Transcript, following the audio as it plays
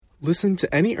Listen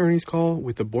to any earnings call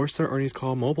with the Borsa Earnings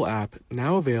Call mobile app,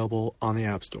 now available on the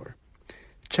App Store.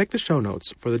 Check the show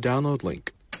notes for the download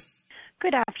link.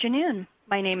 Good afternoon.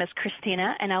 My name is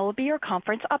Christina, and I will be your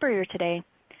conference operator today.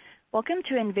 Welcome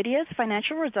to NVIDIA's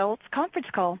Financial Results Conference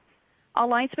Call. All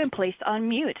lines have been placed on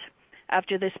mute.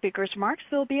 After the speaker's remarks,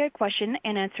 there will be a question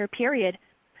and answer period.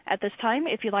 At this time,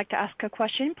 if you'd like to ask a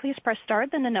question, please press star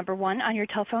then the number 1 on your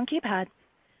telephone keypad.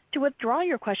 To withdraw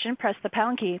your question, press the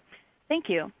pound key. Thank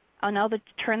you. I'll now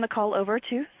turn the call over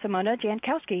to Simona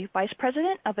Jankowski, Vice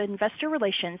President of Investor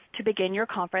Relations, to begin your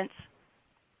conference.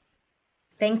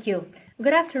 Thank you.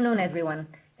 Good afternoon, everyone,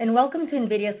 and welcome to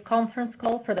NVIDIA's conference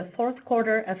call for the fourth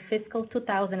quarter of fiscal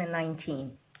 2019.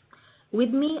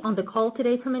 With me on the call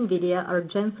today from NVIDIA are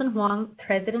Jensen Huang,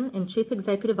 President and Chief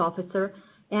Executive Officer,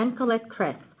 and Colette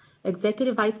Kress,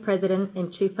 Executive Vice President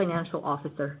and Chief Financial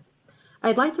Officer.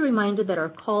 I'd like to remind you that our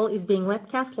call is being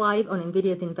webcast live on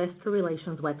NVIDIA's Investor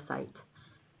Relations website.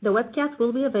 The webcast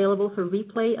will be available for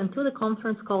replay until the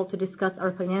conference call to discuss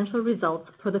our financial results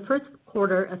for the first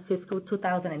quarter of fiscal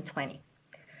 2020.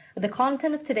 The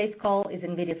content of today's call is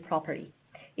NVIDIA's property.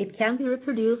 It can't be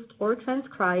reproduced or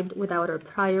transcribed without our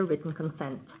prior written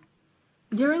consent.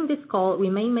 During this call, we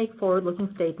may make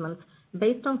forward-looking statements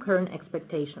based on current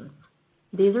expectations.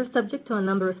 These are subject to a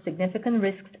number of significant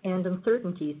risks and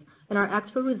uncertainties, and our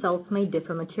actual results may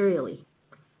differ materially.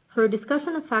 For a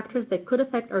discussion of factors that could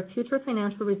affect our future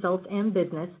financial results and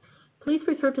business, please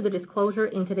refer to the disclosure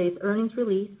in today's earnings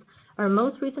release, our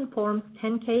most recent Forms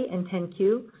 10-K and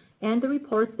 10-Q, and the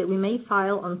reports that we may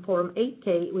file on Form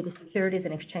 8-K with the Securities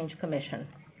and Exchange Commission.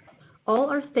 All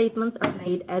our statements are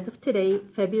made as of today,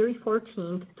 February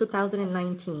 14,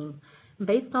 2019,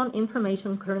 based on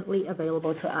information currently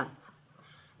available to us.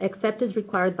 Except as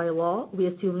required by law, we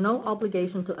assume no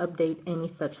obligation to update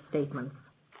any such statements.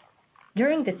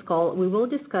 During this call, we will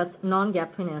discuss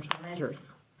non-GAAP financial measures.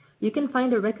 You can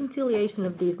find a reconciliation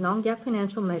of these non-GAAP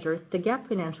financial measures to GAAP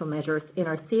financial measures in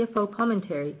our CFO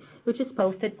commentary, which is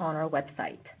posted on our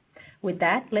website. With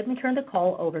that, let me turn the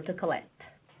call over to Colette.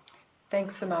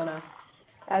 Thanks, Simona.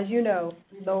 As you know,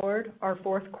 we lowered our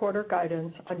fourth quarter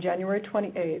guidance on January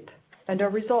 28th, and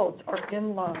our results are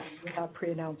in line with our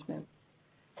pre-announcement.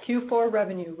 Q4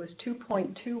 revenue was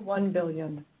 $2.21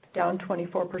 billion, down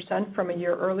 24% from a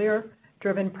year earlier,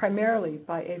 driven primarily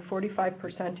by a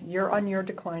 45% year-on-year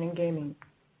decline in gaming.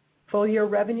 Full-year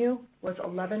revenue was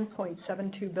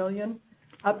 $11.72 billion,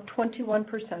 up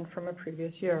 21% from a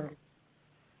previous year.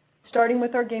 Starting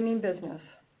with our gaming business,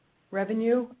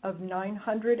 revenue of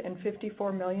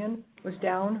 $954 million was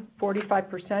down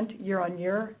 45%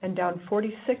 year-on-year and down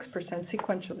 46%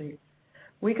 sequentially,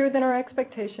 weaker than our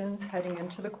expectations heading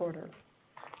into the quarter.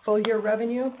 Full-year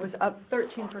revenue was up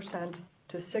 13%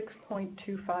 to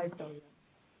 $6.25 billion.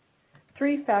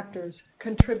 Three factors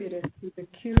contributed to the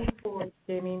Q4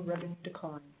 gaming revenue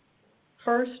decline.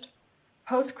 First,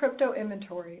 post-crypto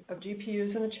inventory of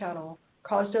GPUs in the channel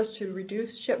caused us to reduce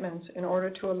shipments in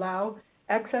order to allow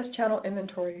excess channel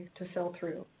inventory to sell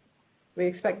through. We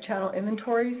expect channel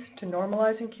inventories to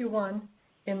normalize in Q1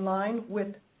 in line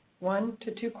with 1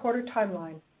 to 2 quarter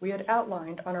timeline we had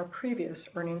outlined on our previous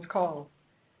earnings call.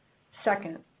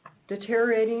 Second,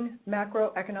 deteriorating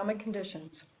macroeconomic conditions,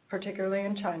 particularly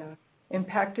in China,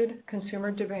 impacted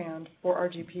consumer demand for our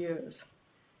GPUs.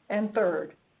 And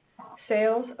third,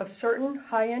 sales of certain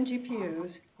high-end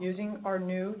GPUs using our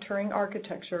new Turing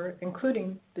architecture,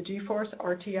 including the GeForce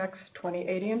RTX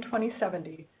 2080 and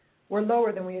 2070, were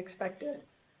lower than we expected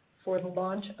for the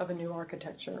launch of a new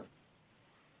architecture.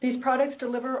 These products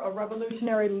deliver a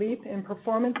revolutionary leap in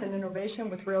performance and innovation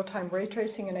with real-time ray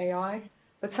tracing and AI,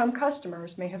 but some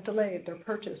customers may have delayed their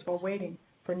purchase while waiting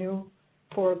for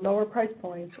lower price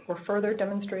points or further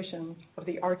demonstrations of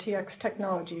the RTX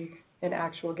technology in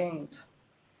actual games.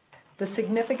 The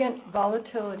significant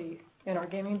volatility in our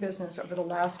gaming business over the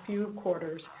last few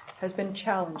quarters has been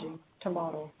challenging to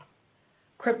model.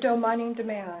 Crypto mining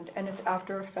demand and its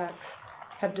after effects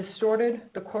have distorted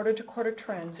the quarter-to-quarter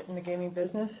trends in the gaming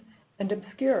business and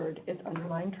obscured its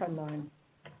underlying trend line.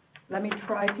 Let me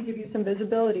try to give you some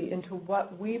visibility into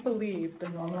what we believe the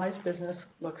normalized business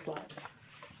looks like.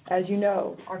 As you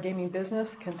know, our gaming business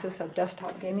consists of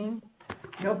desktop gaming,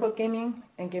 notebook gaming,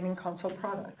 and gaming console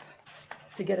products.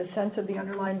 To get a sense of the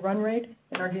underlying run rate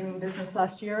in our gaming business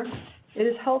last year, it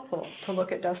is helpful to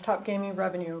look at desktop gaming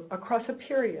revenue across a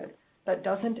period that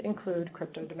doesn't include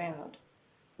crypto demand.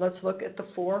 Let's look at the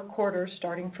 4 quarters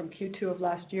starting from Q2 of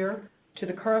last year to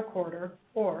the current quarter,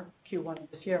 or Q1 of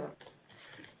this year.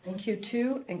 In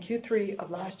Q2 and Q3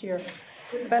 of last year,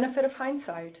 with the benefit of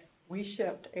hindsight, we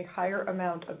shipped a higher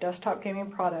amount of desktop gaming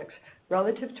products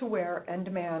relative to where end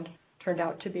demand turned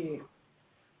out to be.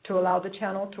 To allow the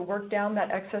channel to work down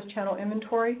that excess channel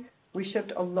inventory, we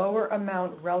shipped a lower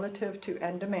amount relative to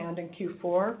end demand in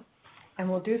Q4, and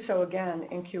will do so again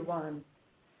in Q1.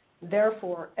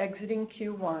 Therefore, exiting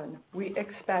Q1, we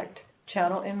expect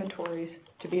channel inventories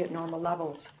to be at normal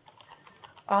levels.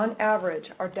 On average,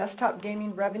 our desktop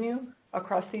gaming revenue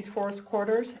across these 4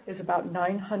 quarters is about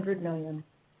 $900 million.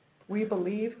 We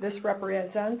believe this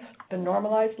represents the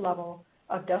normalized level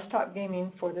of desktop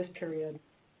gaming for this period.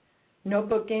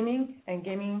 Notebook gaming and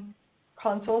gaming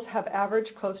consoles have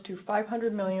averaged close to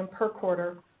 $500 million per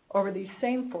quarter over these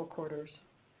same 4 quarters.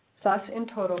 Thus, in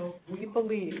total, we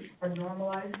believe our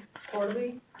normalized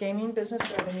quarterly gaming business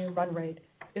revenue run rate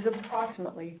is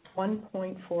approximately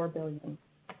 $1.4 billion.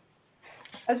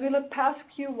 As we look past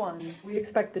Q1, we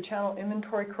expect the channel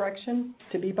inventory correction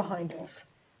to be behind us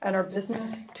and our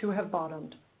business to have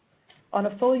bottomed. On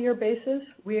a full year basis,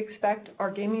 we expect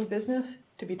our gaming business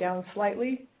to be down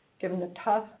slightly given the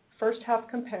tough first half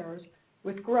compares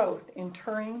with growth in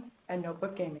Turing and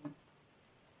notebook gaming.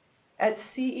 At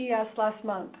CES last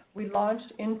month, we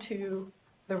launched into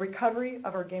the recovery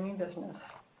of our gaming business.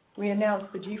 We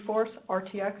announced the GeForce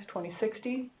RTX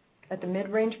 2060 at the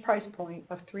mid-range price point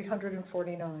of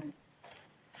 $349.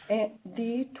 And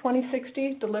the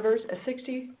 2060 delivers a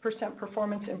 60%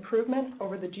 performance improvement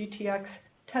over the GTX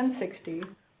 1060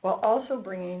 while also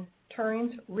bringing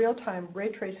Turing's real-time ray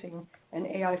tracing and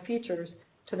AI features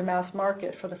to the mass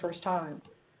market for the first time.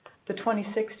 The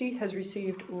 2060 has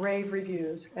received rave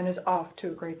reviews and is off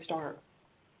to a great start.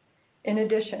 In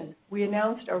addition, we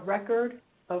announced a record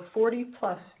of 40+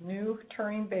 new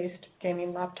Turing-based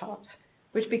gaming laptops,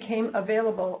 which became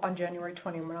available on January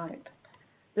 29th.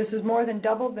 This is more than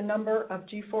double the number of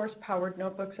GeForce-powered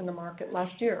notebooks in the market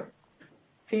last year.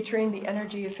 Featuring the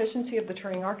energy efficiency of the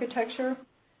Turing architecture,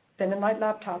 thin and light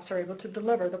laptops are able to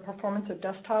deliver the performance of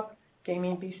desktop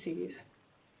gaming PCs.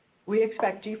 We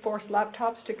expect GeForce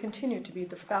laptops to continue to be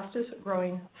the fastest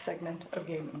growing segment of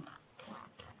gaming.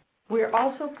 We are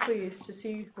also pleased to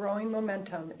see growing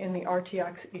momentum in the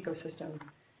RTX ecosystem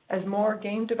as more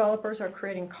game developers are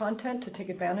creating content to take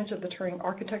advantage of the Turing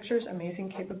architecture's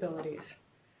amazing capabilities.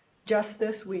 Just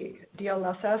this week,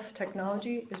 DLSS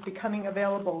technology is becoming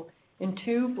available in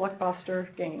 2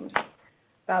 blockbuster games,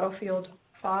 Battlefield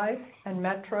 5 and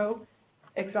Metro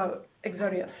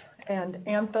Exodus, and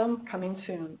Anthem coming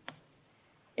soon.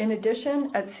 In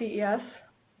addition, at CES,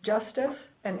 Justice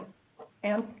and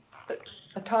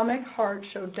Atomic Heart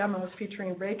showed demos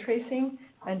featuring ray tracing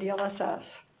and DLSS,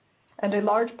 and a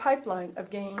large pipeline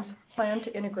of games plan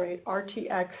to integrate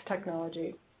RTX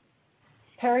technology.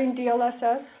 Pairing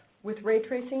DLSS with ray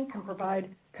tracing can provide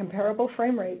comparable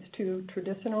frame rates to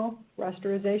traditional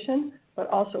rasterization, but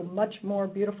also much more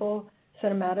beautiful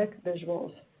cinematic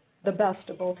visuals, the best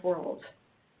of both worlds.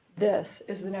 This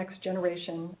is the next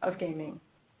generation of gaming.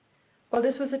 While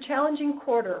this was a challenging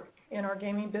quarter in our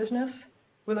gaming business,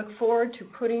 we look forward to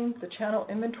putting the channel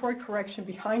inventory correction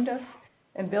behind us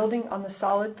and building on the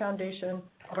solid foundation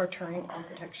of our Turing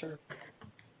architecture.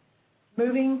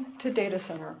 Moving to data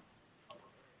center.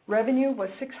 Revenue was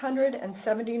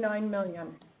 $679 million,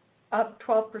 up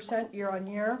 12% year on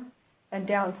year and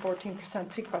down 14%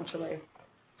 sequentially.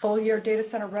 Full year data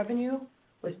center revenue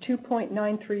was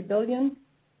 $2.93 billion,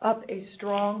 up a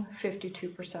strong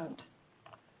 52%.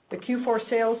 The Q4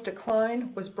 sales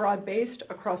decline was broad-based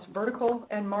across vertical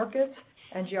end markets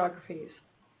and geographies.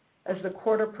 As the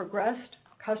quarter progressed,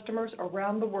 customers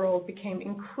around the world became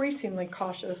increasingly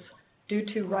cautious due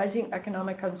to rising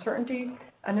economic uncertainty,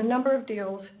 and a number of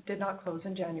deals did not close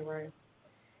in January.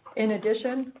 In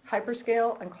addition,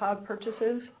 hyperscale and cloud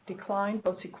purchases declined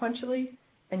both sequentially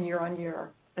and year on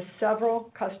year, as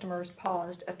several customers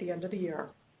paused at the end of the year.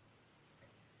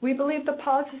 We believe the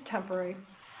pause is temporary.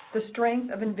 The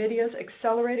strength of NVIDIA's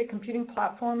accelerated computing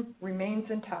platform remains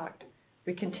intact.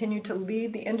 We continue to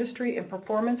lead the industry in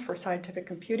performance for scientific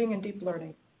computing and deep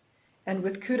learning. And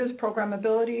with CUDA's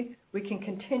programmability, we can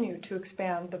continue to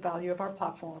expand the value of our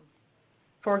platform.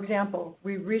 For example,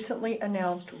 we recently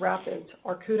announced Rapids,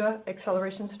 our CUDA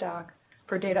acceleration stack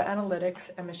for data analytics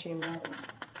and machine learning.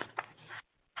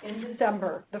 In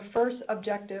December, the first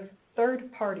objective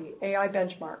third-party AI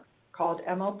benchmark, called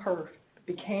MLPerf,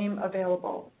 became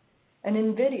available, and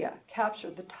NVIDIA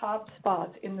captured the top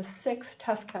spots in the 6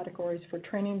 test categories for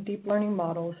training deep learning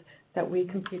models that we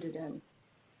competed in.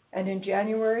 And in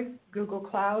January, Google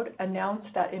Cloud announced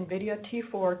that NVIDIA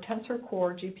T4 Tensor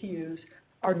Core GPUs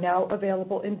are now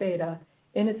available in beta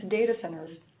in its data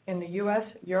centers in the US,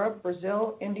 Europe,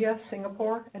 Brazil, India,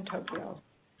 Singapore, and Tokyo.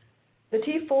 The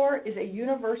T4 is a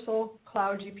universal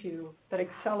cloud GPU that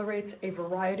accelerates a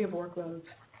variety of workloads,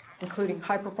 including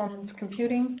high-performance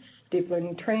computing, deep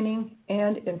learning training,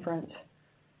 and inference,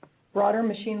 broader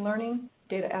machine learning,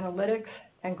 data analytics,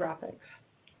 and graphics.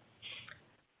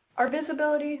 Our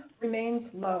visibility remains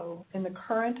low in the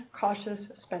current cautious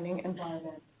spending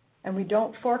environment, and we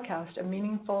don't forecast a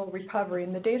meaningful recovery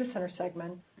in the data center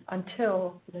segment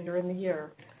until later in the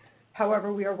year.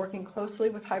 However, we are working closely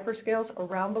with hyperscales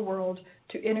around the world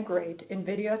to integrate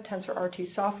NVIDIA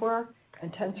TensorRT software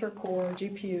and Tensor Core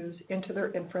GPUs into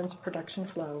their inference production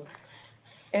flow.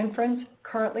 Inference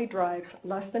currently drives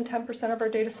less than 10% of our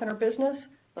data center business,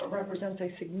 but represents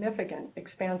a significant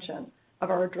expansion of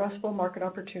our addressable market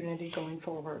opportunity going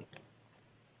forward.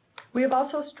 We have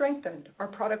also strengthened our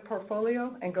product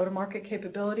portfolio and go-to-market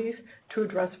capabilities to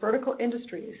address vertical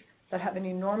industries that have an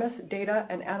enormous data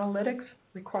and analytics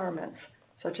requirements,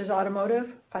 such as automotive,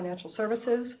 financial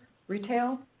services,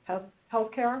 retail,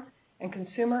 healthcare, and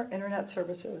consumer internet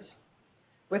services.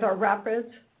 With our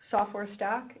Rapids software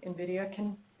stack, NVIDIA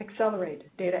can accelerate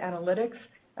data analytics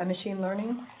and machine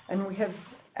learning,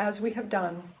 as we have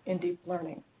done in deep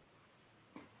learning.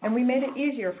 And we made it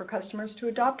easier for customers to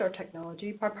adopt our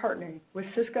technology by partnering with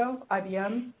Cisco,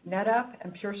 IBM, NetApp,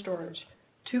 and Pure Storage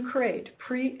to create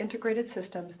pre-integrated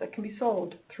systems that can be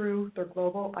sold through their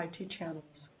global IT channels.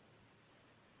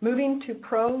 Moving to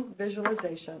Pro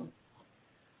Visualization.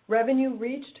 Revenue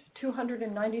reached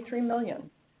 $293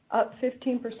 million, up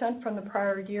 15% from the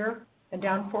prior year and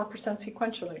down 4%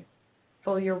 sequentially.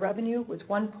 Full year revenue was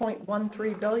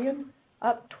 $1.13 billion,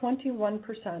 up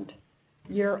 21%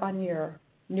 year on year.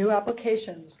 New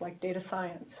applications like data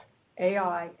science,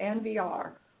 AI, and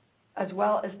VR, as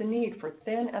well as the need for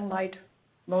thin and light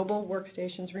mobile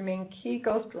workstations remain key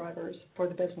growth drivers for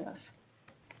the business.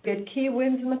 We had key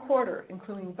wins in the quarter,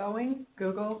 including Boeing,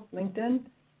 Google, LinkedIn,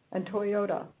 and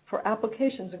Toyota for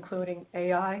applications including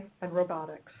AI and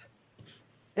robotics.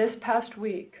 This past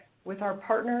week, with our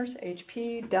partners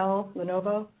HP, Dell,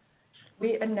 Lenovo,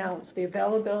 we announced the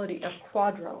availability of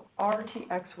Quadro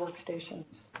RTX workstations.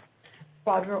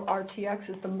 Quadro RTX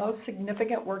is the most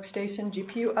significant workstation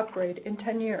GPU upgrade in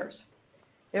 10 years.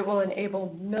 It will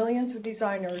enable millions of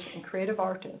designers and creative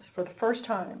artists for the first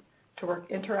time to work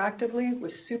interactively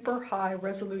with super high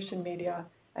resolution media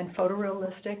and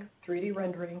photorealistic 3D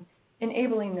rendering,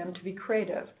 enabling them to be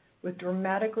creative with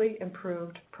dramatically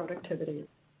improved productivity.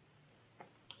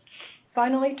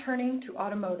 Finally, turning to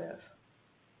automotive.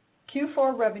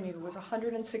 Q4 revenue was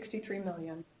 $163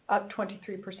 million, up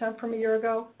 23% from a year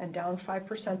ago and down 5%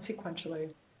 sequentially.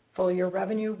 Full year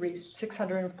revenue reached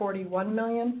 $641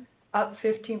 million, up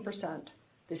 15%.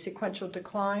 The sequential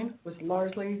decline was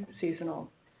largely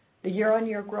seasonal. The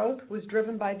year-on-year growth was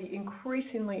driven by the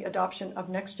increasingly adoption of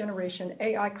next-generation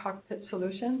AI cockpit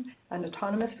solutions and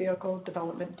autonomous vehicle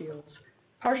development deals,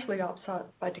 partially offset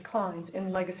by declines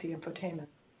in legacy infotainment.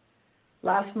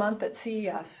 Last month at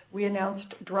CES, we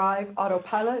announced Drive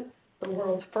Autopilot, the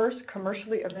world's first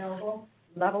commercially available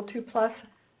Level 2+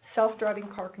 self-driving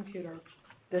car computer.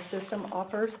 This system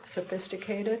offers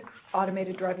sophisticated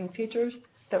automated driving features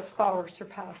that far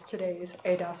surpass today's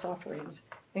ADAS offerings,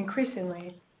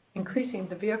 increasing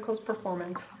the vehicle's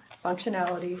performance,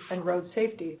 functionality, and road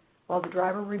safety while the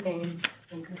driver remains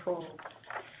in control.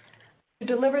 To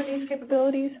deliver these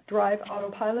capabilities, Drive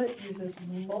Autopilot uses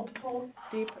multiple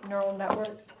deep neural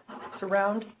networks,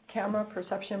 surround camera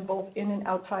perception both in and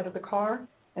outside of the car,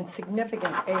 and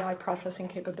significant AI processing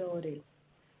capability.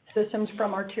 Systems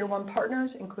from our Tier 1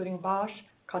 partners, including Bosch,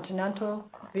 Continental,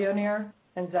 Veoneer,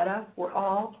 and Zeta, were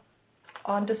all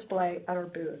on display at our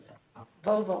booth.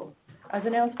 Volvo, as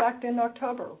announced back in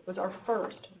October, was our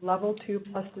first Level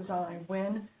 2+ design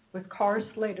win, with cars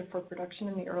slated for production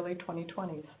in the early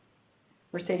 2020s.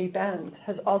 Mercedes-Benz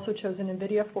has also chosen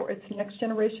NVIDIA for its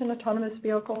next-generation autonomous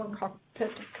vehicle and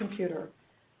cockpit computer.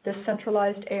 This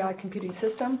centralized AI computing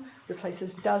system replaces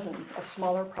dozens of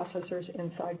smaller processors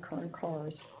inside current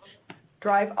cars.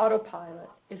 Drive Autopilot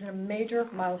is a major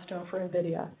milestone for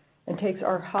NVIDIA and takes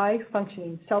our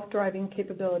high-functioning self-driving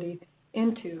capability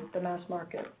into the mass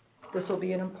market. This will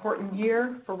be an important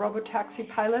year for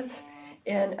robotaxi pilots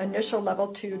in initial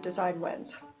Level 2 design wins.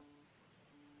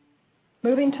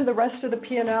 Moving to the rest of the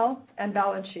P&L and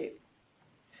balance sheet.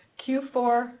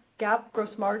 Q4 GAAP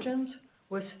gross margins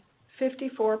was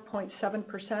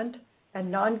 54.7%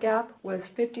 and non-GAAP was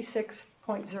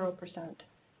 56.0%,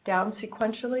 down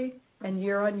sequentially and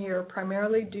year-on-year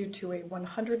primarily due to a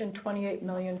 $128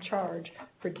 million charge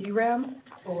for DRAM,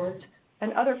 boards,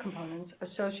 and other components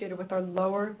associated with our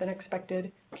lower than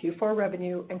expected Q4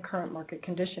 revenue and current market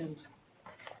conditions.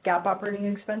 GAAP operating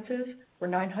expenses were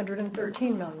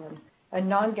 $913 million, and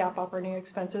non-GAAP operating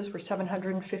expenses were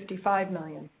 $755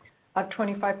 million. up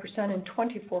 25% and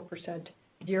 24%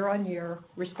 year-on-year,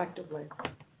 respectively.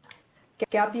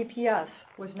 GAAP EPS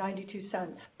was 92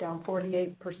 cents, down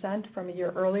 48% from a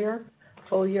year earlier.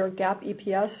 Full-year GAAP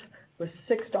EPS was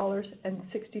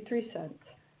 $6.63,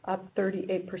 up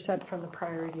 38% from the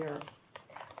prior year.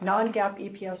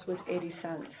 Non-GAAP EPS was 80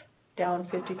 cents, down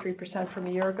 53% from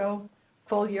a year ago.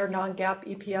 Full-year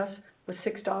non-GAAP EPS was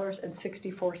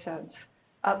 $6.64,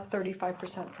 up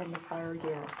 35% from the prior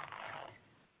year.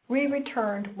 We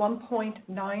returned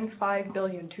 $1.95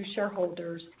 billion to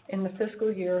shareholders in the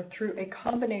fiscal year through a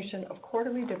combination of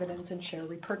quarterly dividends and share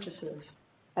repurchases.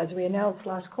 As we announced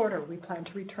last quarter, we plan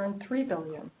to return $3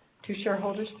 billion to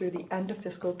shareholders through the end of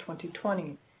fiscal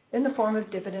 2020 in the form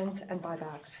of dividends and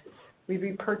buybacks. We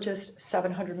repurchased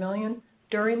 $700 million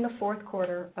during the fourth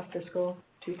quarter of fiscal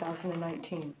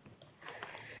 2019.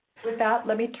 With that,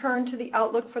 let me turn to the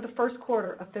outlook for the first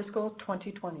quarter of fiscal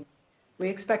 2020. We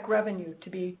expect revenue to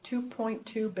be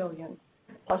 $2.2 billion,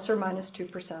 plus or minus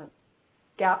 2%.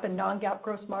 GAAP and non-GAAP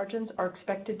gross margins are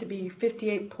expected to be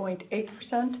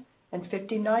 58.8% and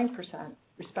 59%,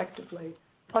 respectively,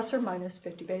 plus or minus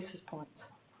 50 basis points.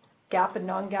 GAAP and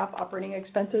non-GAAP operating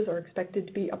expenses are expected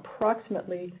to be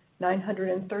approximately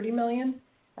 $930 million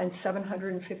and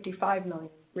 $755 million,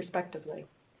 respectively.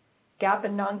 GAAP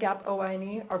and non-GAAP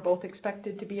OI&E are both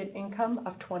expected to be an income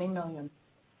of $20 million.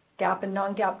 GAAP and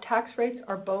non-GAAP tax rates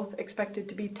are both expected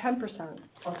to be 10%,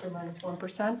 plus or minus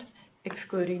 1%,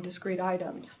 excluding discrete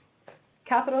items.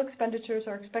 Capital expenditures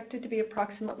are expected to be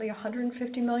approximately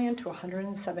 $150 million to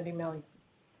 $170 million.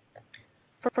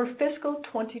 For fiscal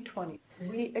 2020,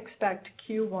 we expect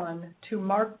Q1 to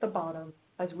mark the bottom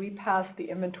as we pass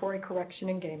the inventory correction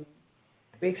in gaming.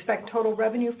 We expect total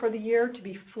revenue for the year to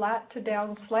be flat to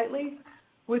down slightly,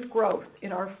 with growth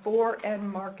in our 4 end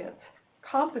markets,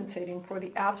 compensating for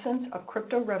the absence of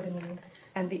crypto revenue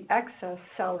and the excess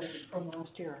selling from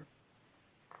last year.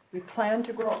 We plan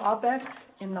to grow OpEx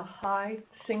in the high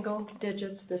single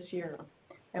digits this year,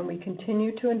 and we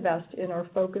continue to invest in our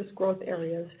focused growth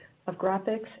areas of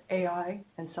graphics, AI,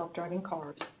 and self-driving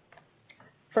cars.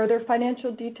 Further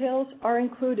financial details are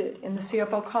included in the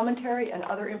CFO commentary, and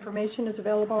other information is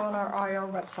available on our IR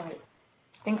website.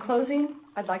 In closing,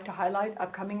 I'd like to highlight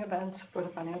upcoming events for the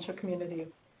financial community.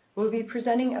 We'll be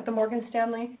presenting at the Morgan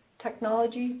Stanley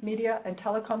Technology, Media, and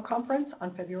Telecom Conference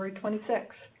on February 26th,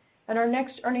 and our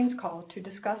next earnings call to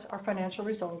discuss our financial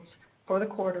results for the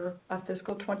quarter of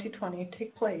fiscal 2020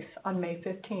 take place on May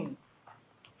 15th.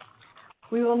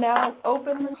 We will now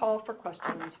open the call for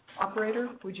questions. Operator,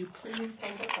 would you please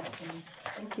take the questions?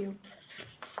 Thank you.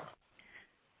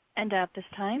 And at this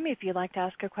time, if you'd like to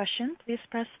ask a question, please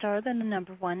press star then the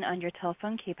number 1 on your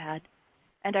telephone keypad.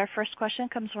 And our first question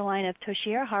comes from the line of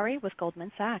Toshiya Hari with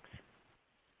Goldman Sachs.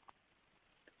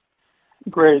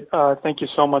 Great. Thank you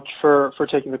so much for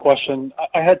taking the question.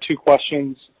 I had 2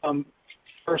 questions.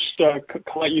 First,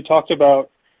 Colette, you talked about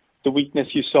the weakness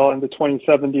you saw in the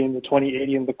 2070 and the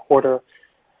 2080 in the quarter.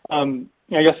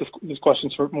 I guess this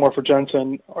question's more for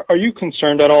Jensen. Are you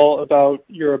concerned at all about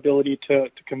your ability to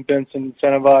convince and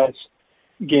incentivize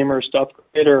gamers to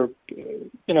upgrade, or,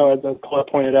 as Colette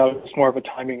pointed out, it's more of a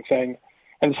timing thing?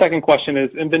 And the second question is,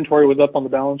 inventory was up on the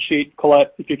balance sheet.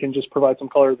 Colette, if you can just provide some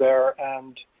color there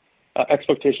and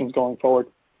expectations going forward.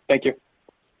 Thank you.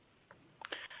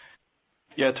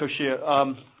 Yeah,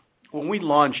 Toshiya. When we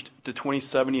launched the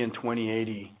 2070 and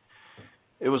 2080,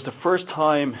 it was the first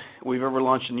time we've ever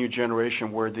launched a new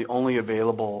generation where the only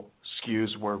available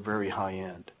SKUs were very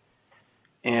high-end.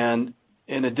 And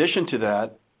in addition to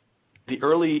that, the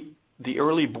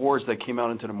early boards that came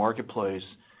out into the marketplace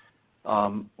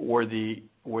were the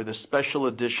special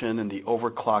edition and the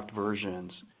overclocked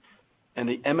versions, and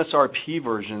the MSRP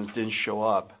versions didn't show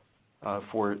up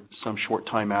for some short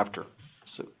time after,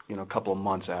 so a couple of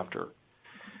months after.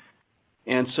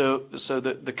 And so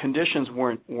the conditions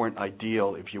weren't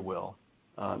ideal, if you will.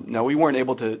 Now, we weren't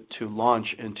able to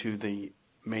launch into the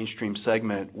mainstream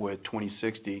segment with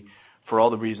 2060 for all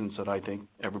the reasons that I think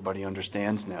everybody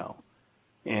understands now.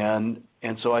 And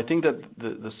so I think that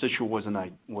the situation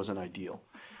wasn't ideal.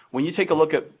 When you take a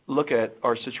look at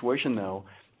our situation, though,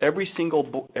 every single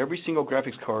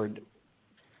graphics card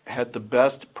had the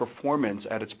best performance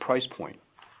at its price point,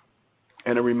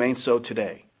 and it remains so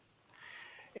today.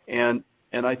 And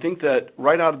I think that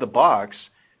right out of the box,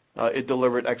 it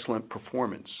delivered excellent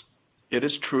performance. It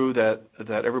is true that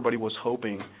everybody was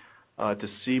hoping to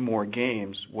see more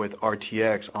games with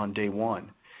RTX on day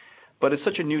one, but it's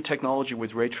such a new technology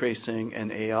with ray tracing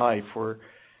and AI for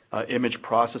image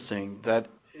processing that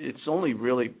it's only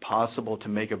really possible to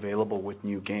make available with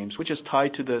new games, which is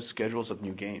tied to the schedules of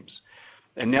new games.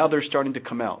 And now they're starting to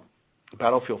come out.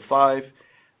 Battlefield 5,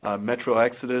 Metro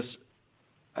Exodus.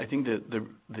 I think that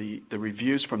the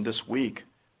reviews from this week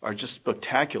are just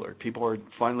spectacular. People are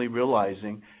finally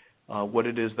realizing what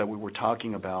it is that we were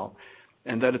talking about,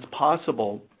 and that it's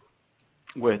possible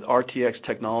with RTX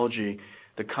technology,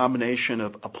 the combination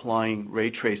of applying ray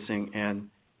tracing and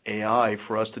AI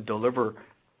for us to deliver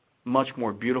much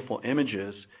more beautiful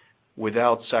images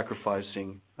without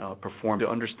sacrificing performance. To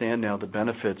understand now the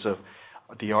benefits of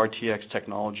the RTX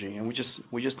technology, and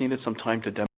we just needed some time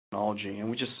to technology, and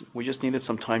we just needed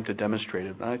some time to demonstrate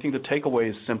it. And I think the takeaway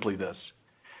is simply this: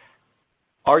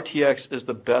 RTX is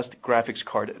the best graphics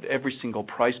card at every single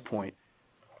price point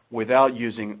without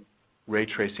using ray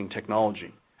tracing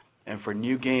technology. And for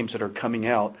new games that are coming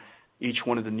out, each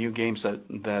one of the new games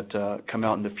that come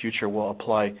out in the future will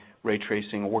apply ray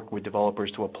tracing or work with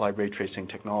developers to apply ray tracing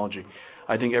technology.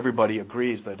 I think everybody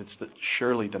agrees that it's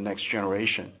surely the next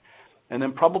generation. And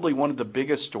then probably one of the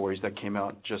biggest stories that came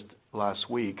out just last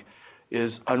week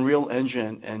is Unreal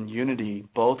Engine and Unity.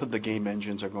 Both of the game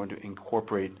engines are going to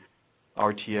incorporate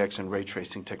RTX and ray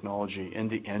tracing technology in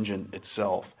the engine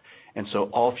itself. And so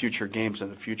all future games in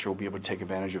the future will be able to take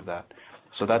advantage of that.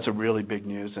 So that's a really big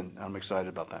news, and I'm excited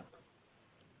about that.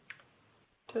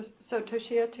 So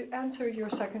Toshiya, to answer your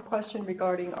second question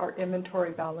regarding our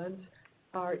inventory balance,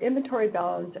 our inventory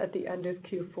balance at the end of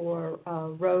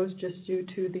Q4 rose just due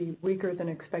to the weaker than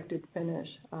expected finish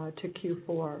to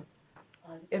Q4.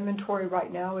 Inventory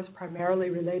right now is primarily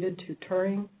related to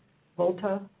Turing,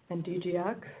 Volta, and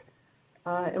DGX,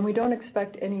 and we don't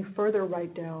expect any further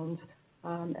write-downs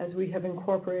as we have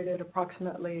incorporated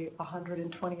approximately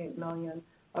 $128 million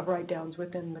of write-downs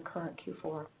within the current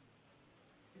Q4.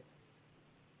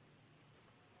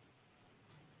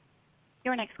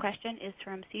 Your next question is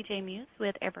from C.J. Muse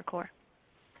with Evercore.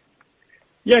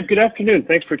 Yeah, good afternoon.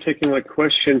 Thanks for taking my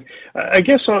question. I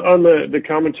guess on the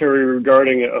commentary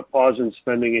regarding a pause in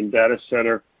spending in data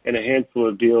center and a handful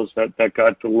of deals that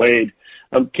got delayed,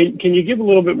 can you give a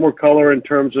little bit more color in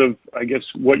terms of, I guess,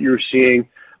 what you're seeing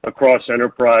across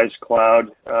enterprise, cloud,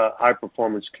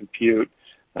 high-performance compute,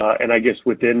 and I guess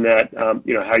within that,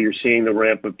 how you're seeing the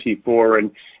ramp of T4,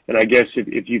 and I guess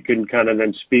if you can kind of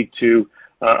then speak to,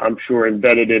 I'm sure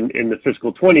embedded in the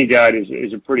fiscal 20 guide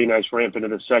is a pretty nice ramp into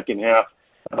the second half.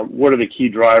 What are the key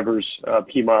drivers,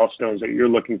 key milestones that you're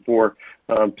looking for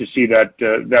to see that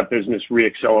business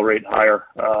reaccelerate higher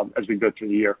as we go through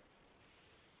the year?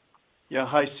 Yeah,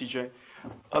 hi, CJ.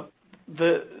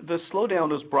 The slowdown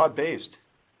was broad-based.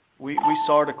 We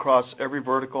saw it across every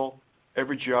vertical,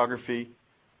 every geography.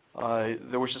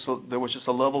 There was just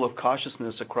a level of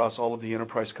cautiousness across all of the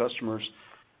enterprise customers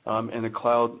and the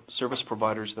cloud service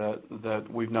providers that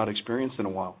we've not experienced in a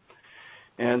while.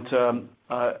 And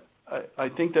I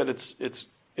think that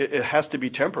it has to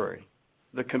be temporary.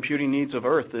 The computing needs of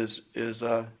Earth is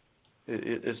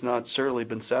not certainly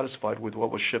been satisfied with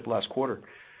what was shipped last quarter.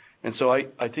 And so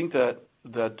I think that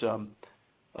the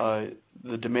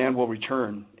demand will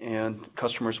return and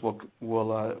customers will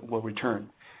return.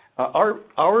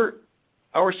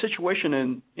 Our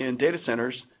situation in data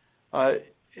centers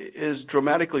is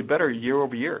dramatically better year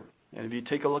over year. And if you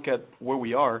take a look at where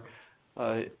we are,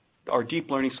 our deep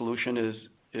learning solution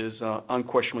is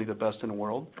unquestionably the best in the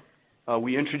world.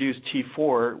 We introduced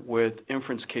T4 with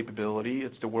inference capability.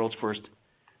 It's the world's first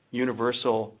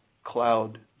universal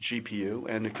cloud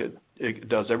GPU, and it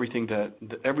does everything that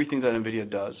NVIDIA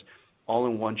does, all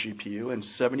in one GPU, and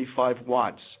 75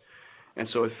 watts. And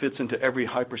so it fits into every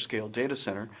hyperscale data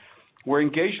center. We're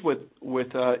engaged with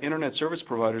internet service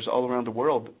providers all around the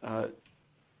world,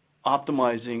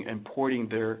 optimizing and porting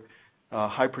their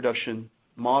high production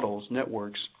models,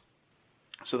 networks,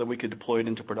 so that we could deploy it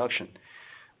into production.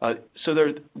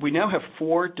 We now have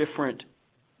 4 different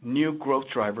new growth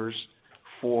drivers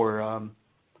for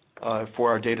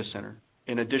our data center,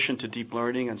 in addition to deep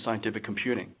learning and scientific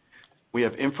computing. We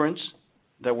have inference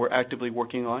that we're actively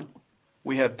working on.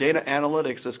 We have data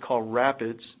analytics that's called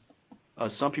Rapids.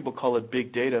 Some people call it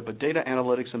big data, but data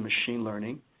analytics and machine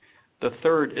learning. The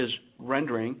third is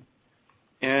rendering.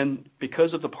 And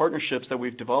because of the partnerships that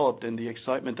we've developed and the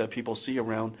excitement that people see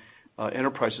around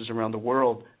enterprises around the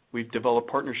world, we've developed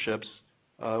partnerships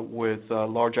with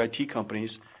large IT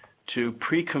companies to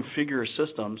pre-configure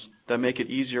systems that make it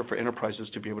easier for enterprises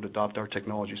to be able to adopt our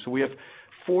technology. So we have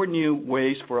 4 new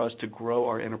ways for us to grow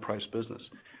our enterprise business.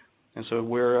 And so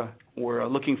we're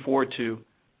looking forward to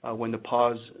when the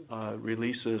pause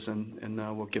releases and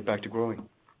we'll get back to growing.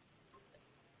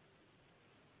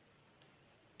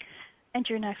 And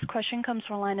your next question comes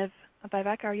from the line of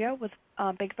Vivek Arya with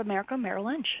Bank of America Merrill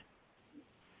Lynch.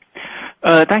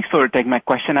 Thanks for taking my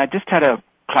question. I just had a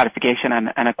clarification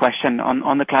and a question.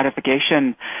 On the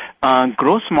clarification,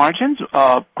 gross margins,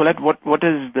 Colette, what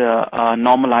is the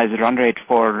normalized run rate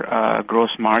for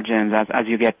gross margins as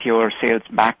you get your sales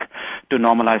back to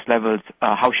normalized levels?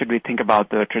 How should we think about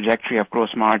the trajectory of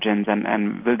gross margins,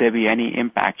 and will there be any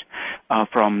impact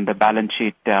from the balance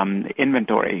sheet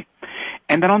inventory?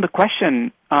 And then on the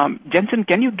question, Jensen,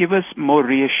 can you give us more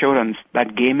reassurance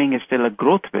that gaming is still a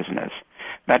growth business?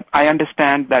 That I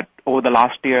understand that over the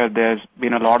last year there's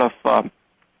been a lot of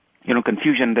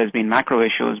confusion, there's been macro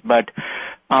issues, but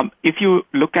if you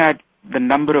look at the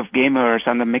number of gamers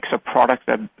and the mix of products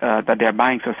that they're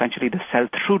buying, so essentially the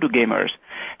sell-through to gamers,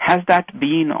 has that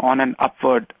been on an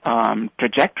upward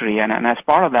trajectory? And as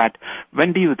part of that,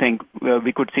 when do you think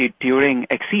we could see Turing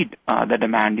exceed the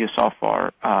demand you saw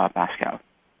for Pascal?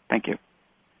 Thank you.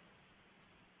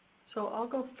 So I'll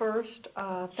go first.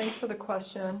 Thanks for the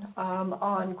question.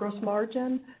 On gross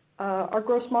margin, our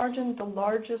gross margin, the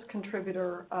largest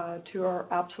contributor to our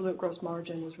absolute gross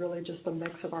margin was really just the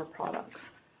mix of our products.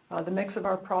 The mix of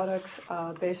our products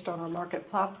based on our market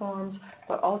platforms,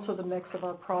 but also the mix of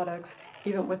our products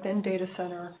even within data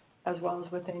center as well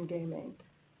as within gaming.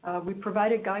 We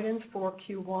provided guidance for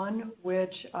Q1,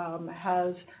 which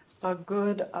has a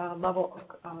good level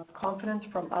of confidence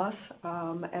from us,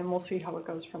 and we'll see how it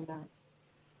goes from there.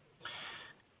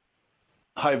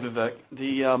 Hi, Vivek.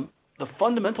 The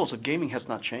fundamentals of gaming has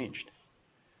not changed.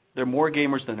 There are more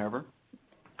gamers than ever.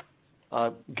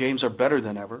 Games are better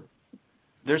than ever.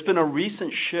 There's been a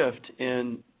recent shift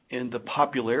in the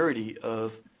popularity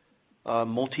of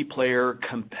multiplayer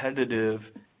competitive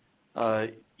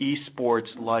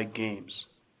esports-like games.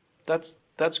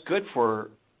 That's good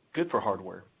for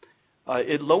hardware.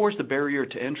 It lowers the barrier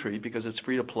to entry because it's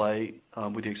free to play,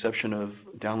 with the exception of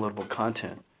downloadable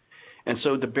content, and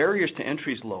so the barriers to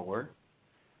entry is lower.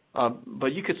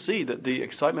 But you could see that the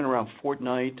excitement around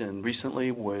Fortnite and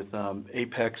recently with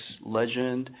Apex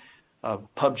Legend,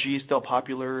 PUBG is still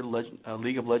popular,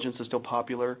 League of Legends is still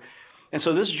popular, and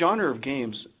so this genre of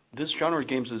games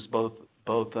is both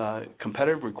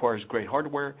competitive, requires great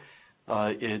hardware.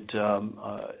 It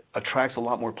attracts a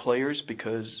lot more players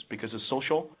because it's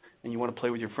social and you want to play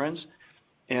with your friends,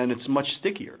 and it's much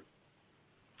stickier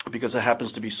because it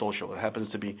happens to be social. It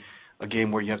happens to be a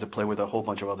game where you have to play with a whole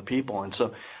bunch of other people, and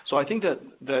so I think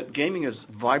that gaming is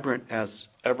vibrant as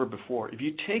ever before. If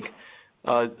you take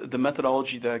the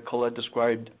methodology that Colette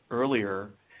described earlier,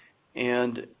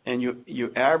 and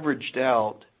you averaged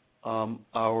out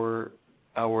our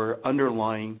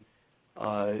underlying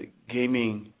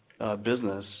gaming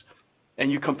business,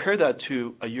 and you compare that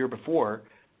to a year before,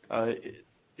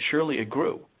 surely it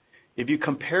grew. If you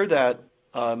compare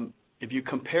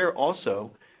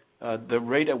also the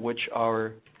rate at which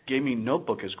our gaming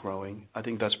notebook is growing, I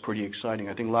think that's pretty exciting.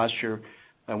 I think last year,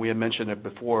 and we had mentioned it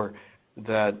before,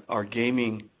 that our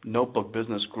gaming notebook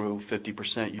business grew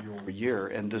 50% year over year,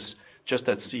 and this just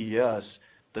at CES,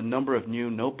 the number of new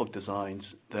notebook designs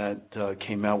that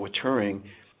came out with Turing,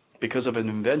 because of an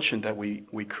invention that we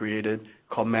created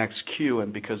called Max-Q,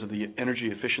 and because of the energy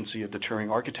efficiency of the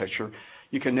Turing architecture,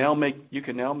 you can now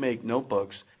make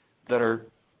notebooks that are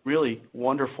really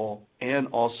wonderful and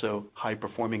also high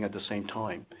performing at the same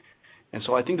time. And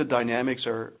so I think the dynamics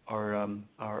are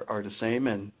the same,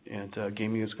 and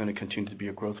gaming is going to continue to be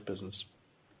a growth business.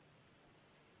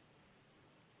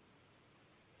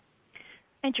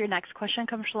 And your next question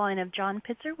comes from the line of John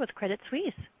Pitzer with Credit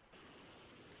Suisse.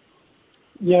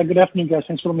 Yeah, good afternoon, guys.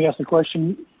 Thanks for letting me ask the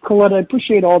question. Colette, I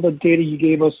appreciate all the data you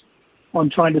gave us on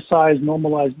trying to size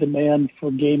normalized demand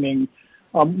for gaming.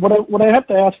 What I have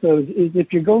to ask, though, is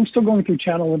if you're still going through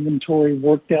channel inventory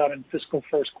work down in fiscal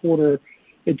first quarter,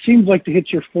 it seems like to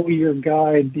hit your full-year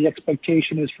guide, the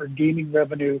expectation is for gaming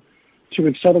revenue to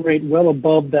accelerate well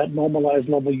above that normalized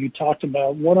level you talked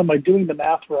about. One, am I doing the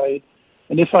math right?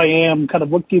 And if I am, kind of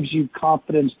what gives you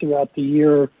confidence throughout the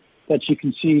year that you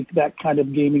can see that kind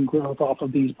of gaming growth off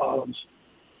of these bottoms?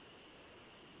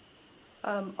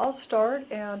 I'll start,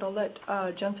 and I'll let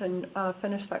Jensen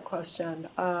finish that question.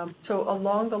 So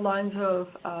along the lines of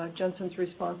Jensen's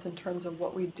response in terms of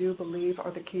what we do believe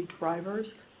are the key drivers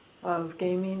of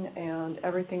gaming, and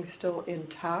everything's still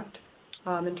intact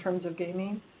in terms of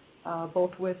gaming,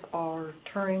 both with our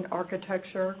Turing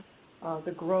architecture,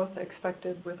 the growth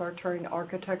expected with our Turing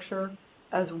architecture,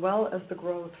 as well as the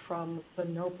growth from the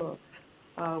notebooks,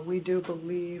 we do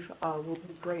believe will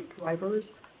be great drivers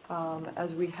as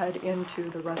we head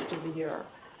into the rest of the year.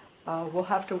 We'll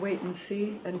have to wait and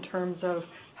see in terms of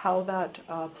how that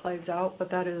plays out,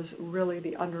 but that is really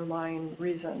the underlying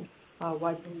reason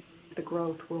why the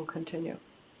growth will continue.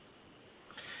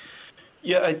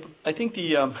 Yeah, I think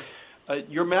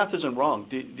your math isn't wrong.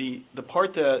 The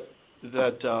part that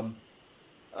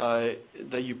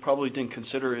you probably didn't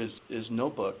consider is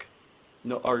notebook.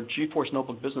 No, our GeForce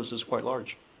notebook business is quite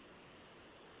large.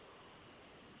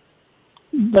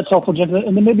 That's helpful, Jensen.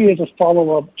 And then maybe as a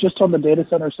follow-up, just on the data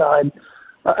center side,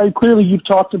 clearly you've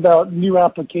talked about new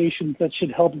applications that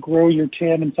should help grow your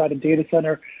TAM inside a data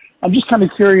center. I'm just kind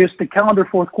of curious, the calendar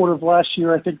fourth quarter of last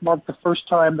year, I think, marked the first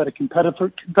time that a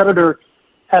competitor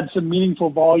had some meaningful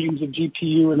volumes of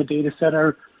GPU in the data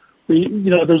center.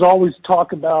 There's always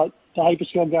talk about the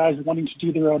hyperscale guys wanting to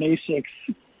do their own ASICs.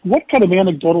 What kind of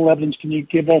anecdotal evidence can you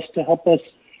give us to help us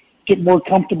get more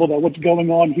comfortable that what's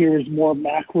going on here is more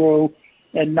macro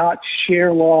and not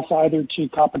share loss either to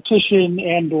competition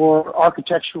and or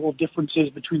architectural differences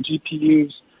between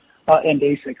GPUs and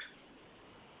ASICs?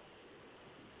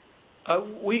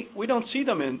 We don't see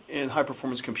them in high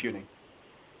performance computing,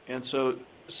 and so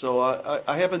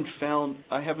I haven't found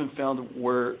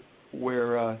where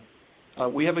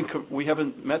we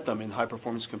haven't met them in high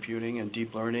performance computing and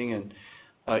deep learning and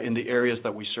in the areas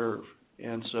that we serve,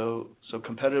 and so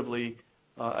competitively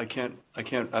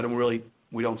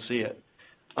we don't see it.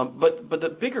 But the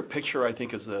bigger picture, I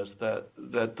think, is this: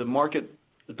 that the market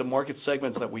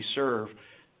segments that we serve,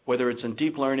 whether it's in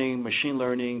deep learning, machine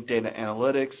learning, data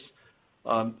analytics,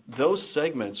 those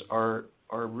segments are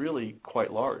really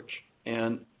quite large,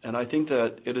 and I think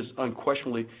that it is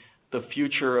unquestionably the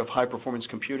future of high performance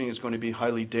computing is going to be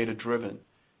highly data driven,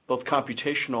 both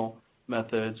computational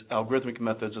methods, algorithmic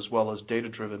methods, as well as data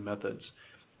driven methods.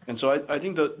 And so I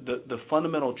think the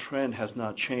fundamental trend has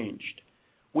not changed.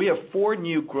 We have 4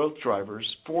 new growth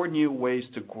drivers, 4 new ways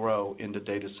to grow in the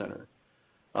data center.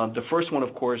 The first one,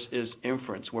 of course, is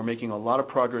inference. We're making a lot of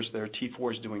progress there.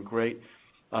 T4 is doing great.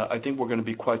 I think we're going to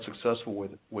be quite successful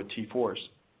with T4s.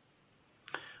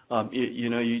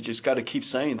 You just got to keep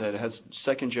saying that it has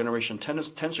second generation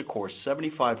tensor cores,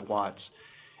 75 watts,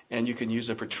 and you can use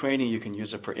it for training, you can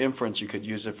use it for inference, you could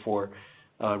use it for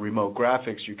remote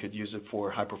graphics, you could use it for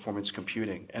high performance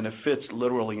computing, and it fits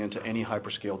literally into any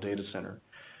hyperscale data center.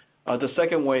 The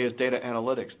second way is data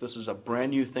analytics. This is a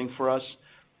brand new thing for us.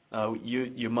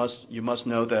 You must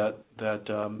know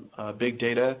that big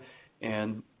data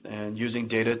and using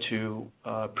data to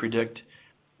predict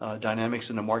dynamics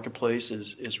in the marketplace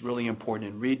is really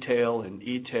important in retail and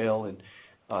e-tail and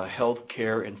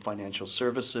healthcare and financial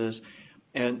services.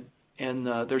 And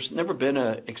there's never been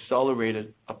an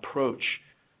accelerated approach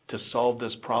to solve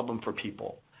this problem for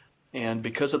people. And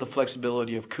because of the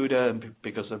flexibility of CUDA and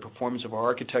because of the performance of our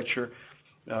architecture,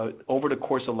 over the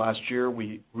course of last year,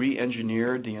 we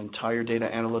re-engineered the entire data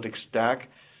analytics stack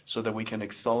so that we can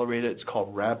accelerate it. It's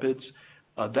called Rapids.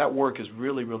 That work is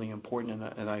really, really important,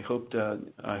 and I hope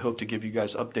to give you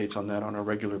guys updates on that on a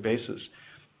regular basis.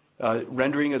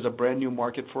 Rendering is a brand new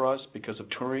market for us because of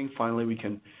Turing. Finally, we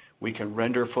can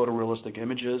render photorealistic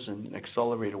images and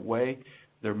accelerate away.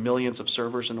 There are millions of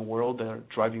servers in the world that are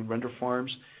driving render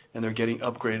farms, and they're getting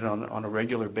upgraded on a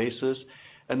regular basis.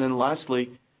 And then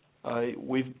lastly,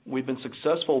 we've been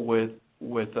successful with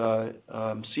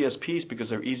CSPs because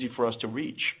they're easy for us to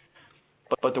reach.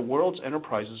 But the world's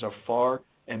enterprises are far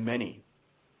and many,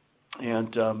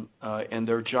 and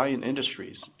they're giant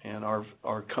industries, and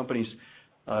our company's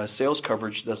sales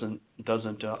coverage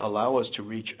doesn't allow us to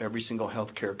reach every single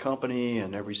healthcare company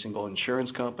and every single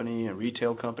insurance company and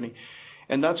retail company,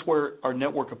 and that's where our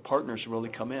network of partners really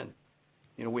come in.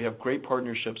 We have great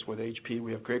partnerships with HP,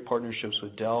 we have great partnerships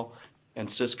with Dell and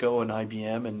Cisco and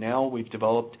IBM, and now we've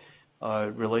developed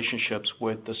relationships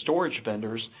with the storage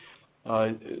vendors.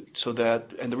 And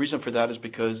the reason for that is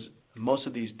because most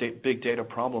of these big data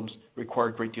problems require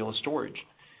a great deal of storage,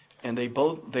 and they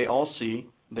all see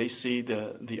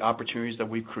the opportunities that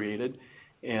we've created,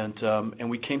 and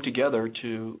we came together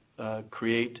to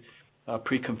create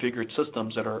pre-configured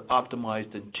systems that are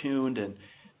optimized and tuned, and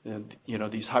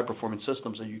these high performance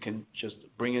systems that you can just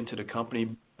bring into the company,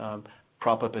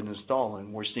 prop up and install,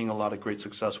 and we're seeing a lot of great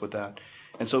success with that.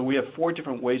 And so we have 4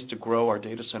 different ways to grow our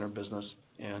data center business,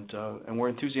 and we're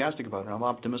enthusiastic about it. I'm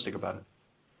optimistic about it.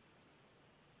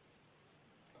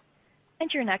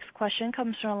 And your next question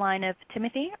comes from the line of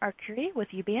Timothy Arcuri with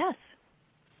UBS.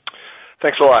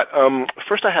 Thanks a lot.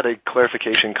 First, I had a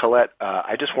clarification. Colette,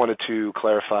 I just wanted to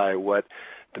clarify what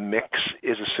the mix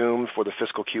is assumed for the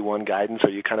fiscal Q1 guidance.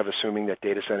 Are you kind of assuming that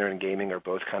data center and gaming are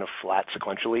both kind of flat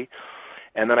sequentially?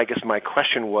 And then I guess my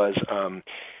question was,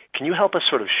 can you help us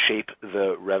sort of shape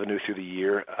the revenue through the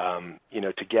year?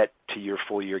 To get to your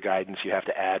full year guidance, you have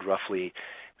to add roughly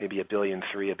maybe $1.3 billion,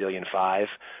 $1.5 billion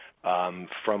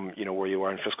from where you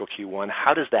are in fiscal Q1.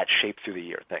 How does that shape through the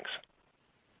year? Thanks.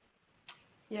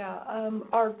 Yeah,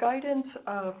 our guidance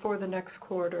for the next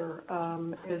quarter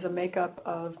is a makeup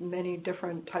of many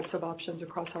different types of options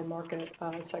across our market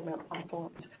segment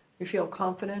platforms. We feel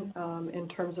confident in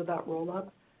terms of that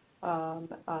roll-up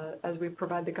as we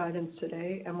provide the guidance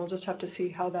today, and we'll just have to see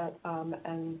how that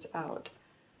ends out.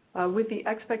 With the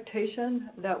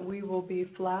expectation that we will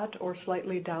be flat or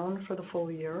slightly down for the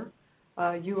full year,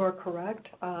 you are correct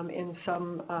in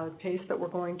some pace that we're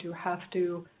going to have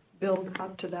to build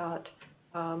up to that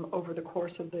over the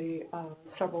course of the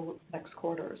several next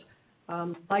quarters.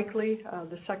 Likely,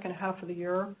 the second half of the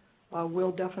year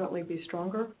will definitely be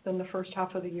stronger than the first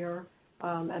half of the year,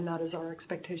 and that is our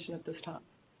expectation at this time.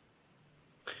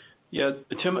 Yeah,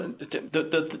 Tim,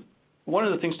 one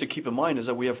of the things to keep in mind is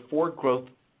that we have 4 growth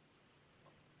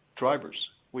drivers.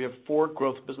 We have 4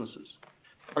 growth businesses.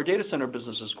 Our data center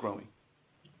business is growing.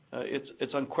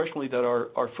 It's unquestionably that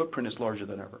our footprint is larger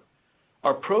than ever.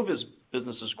 Our ProViz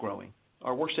business is growing.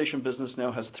 Our workstation business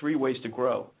now has 3 ways to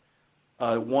grow.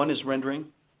 One is rendering.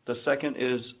 The second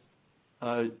is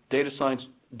data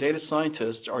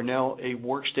scientists are now a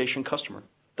workstation customer.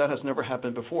 That has never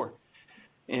happened before.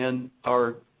 And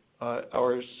our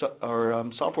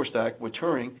software stack with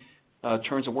Turing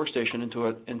turns a workstation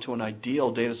into an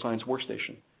ideal data science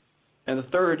workstation. And the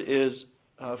third is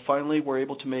finally we're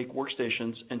able to make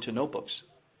workstations into notebooks,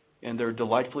 and they're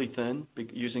delightfully thin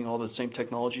using all the same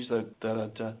technologies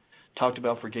that talked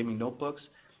about for gaming notebooks.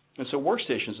 And so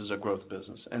workstations is a growth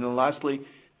business. And then lastly,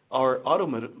 our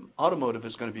automotive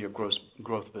is going to be a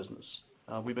growth business.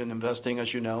 We've been investing,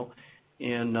 as you know,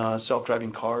 in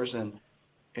self-driving cars,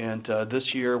 and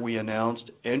this year we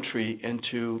announced entry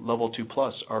into Level 2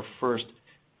 Plus, our first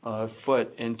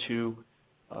foot into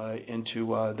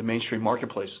the mainstream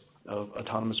marketplace of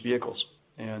autonomous vehicles.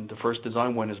 And the first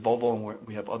design win is Volvo, and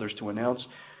we have others to announce.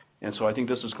 And so I think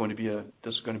this is going to be a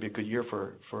good year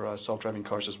for self-driving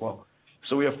cars as well.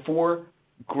 So we have 4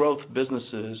 growth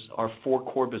businesses. Our 4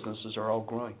 core businesses are all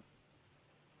growing.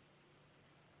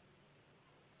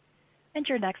 And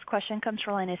your next question comes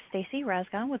from Stacy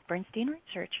Rasgon with Bernstein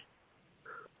Research.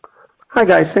 Hi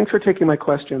guys, thanks for taking my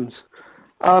questions.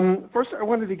 First, I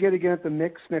wanted to get again at the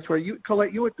mix next. Where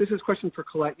Colette, this is a question for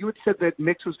Colette. You had said that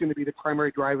mix was going to be the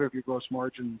primary driver of your gross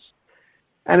margins.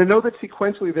 And I know that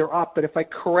sequentially they're up, but if I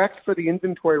correct for the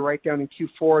inventory write-down in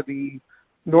Q4, the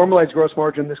normalized gross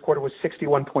margin this quarter was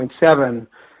 61.7,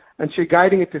 and so you're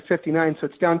guiding it to 59, so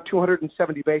it's down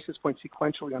 270 basis points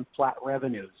sequentially on flat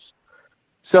revenues.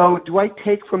 So do I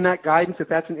take from that guidance that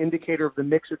that's an indicator of the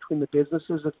mix between the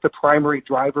businesses that's the primary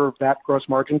driver of that gross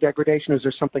margin degradation, or is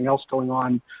there something else going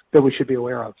on that we should be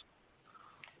aware of?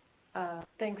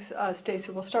 Thanks, Stacy.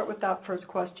 We'll start with that first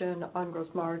question on gross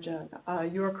margin.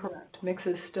 You are correct. Mix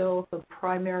is still the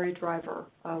primary driver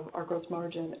of our gross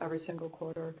margin every single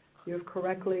quarter. You have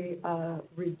correctly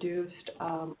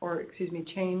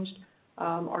changed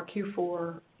our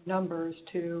Q4 numbers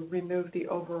to remove the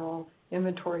overall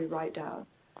inventory write-down.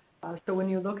 So when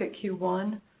you look at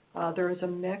Q1, there is a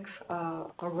mix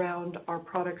around our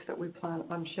products that we plan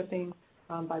on shipping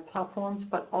by platforms,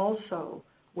 but also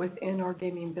within our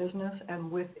gaming business and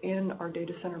within our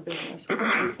data center business. We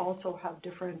also have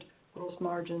different gross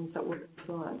margins that will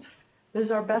influence. This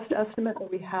is our best estimate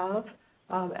that we have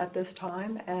at this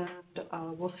time, and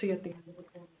we'll see at the end of the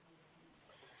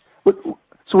quarter.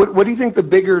 So what do you think the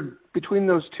bigger, between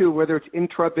those two, whether it's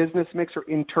intra-business mix or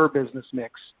inter-business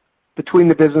mix, between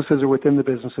the businesses or within the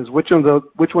businesses, which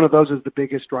one of those is the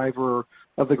biggest driver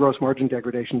of the gross margin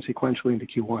degradation sequentially into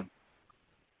Q1?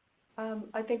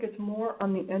 I think it's more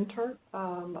on the inter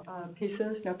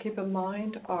pieces. Now keep in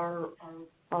mind our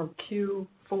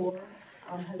Q4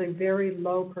 has a very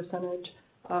low percentage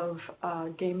of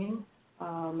gaming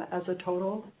as a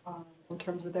total in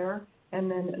terms of there,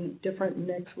 and then a different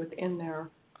mix within there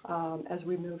as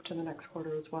we move to the next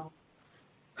quarter as well.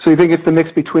 So you think it's the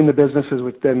mix between the businesses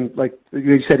with then, like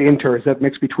you said, inter, is that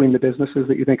mix between the businesses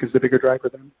that you think is the bigger driver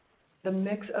then? The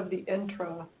mix of the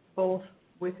intra, both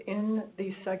within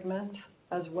these segments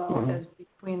as well as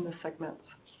between the segments.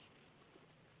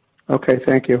 Okay,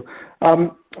 thank you.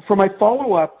 For my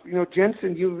follow-up,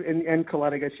 Jensen, you and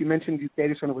Colette, I guess you mentioned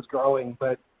data center was growing,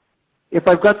 but if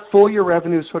I've got full year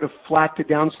revenues sort of flat to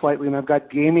down slightly, and I've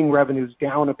got gaming revenues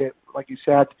down a bit, like you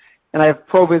said, and I have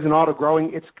ProViz and auto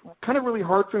growing, it's kind of really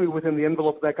hard for me within the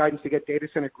envelope of that guidance to get data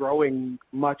center growing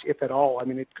much, if at all. I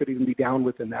mean, it could even be down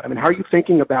within that. I mean, how are you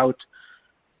thinking about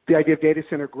the idea of data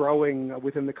center growing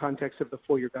within the context of the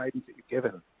full year guidance that you've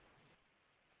given?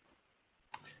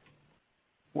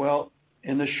 Well,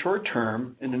 in the short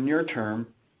term, in the near term,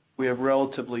 we have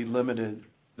relatively limited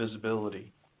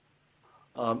visibility.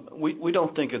 We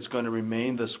don't think it's going to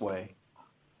remain this way.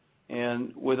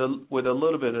 And with a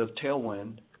little bit of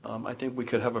tailwind, I think we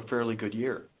could have a fairly good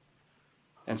year.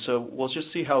 And so we'll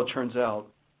just see how it turns out.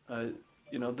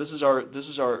 This is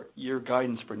our year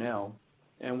guidance for now,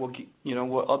 and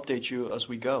we'll update you as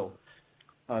we go.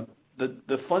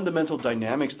 The fundamental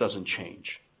dynamics doesn't change.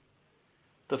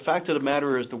 The fact of the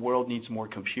matter is the world needs more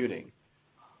computing,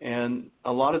 and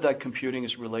a lot of that computing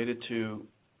is related to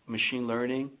machine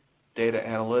learning, data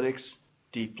analytics,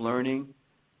 deep learning.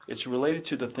 It's related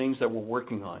to the things that we're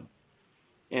working on.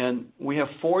 And we have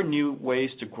 4 new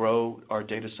ways to grow our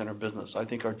data center business. I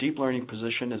think our deep learning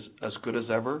position is as good as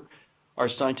ever. Our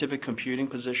scientific computing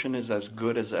position is as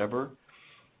good as ever.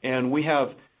 And we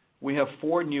have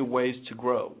 4 new ways to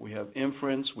grow. We have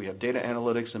inference, we have data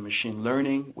analytics and machine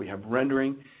learning, we have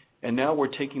rendering, and now we're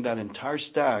taking that entire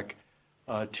stack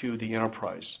to the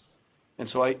enterprise. And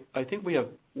so I think we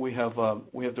have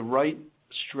the right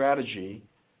strategy.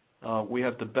 We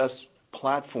have the best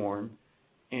platform,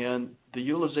 and the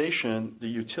utilization, the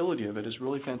utility of it is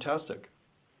really fantastic.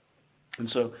 And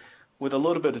so with a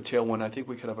little bit of tailwind, I think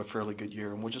we could have a fairly good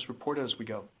year, and we'll just report it as we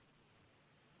go.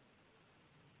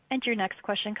 And your next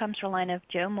question comes from the line of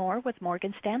Joe Moore with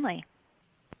Morgan Stanley.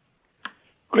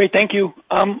 Great, thank you.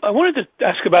 I wanted to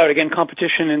ask about, again,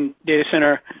 competition in data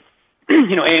center.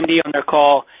 AMD on their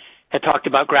call had talked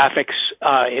about graphics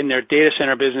in their data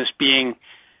center business being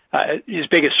his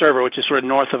biggest server, which is sort of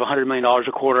north of $100 million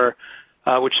a quarter,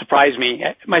 which surprised me.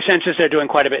 My sense is they're doing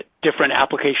quite a bit different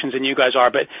applications than you guys are,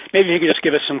 but maybe you could just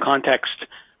give us some context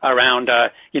around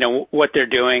what they're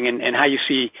doing and how you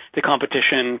see the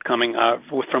competition coming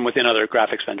from within other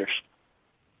graphics vendors.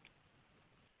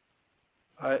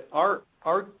 Our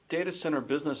data center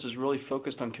business is really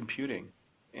focused on computing,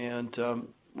 and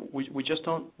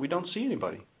we don't see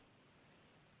anybody.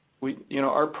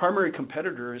 Our primary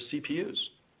competitor is CPUs.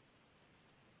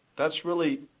 That's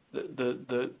really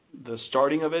the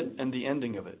starting of it and the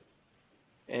ending of it,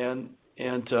 and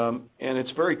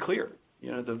it's very clear.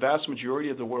 The vast majority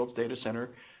of the world's data center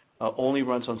only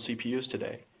runs on CPUs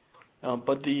today,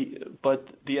 but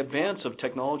the advance of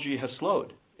technology has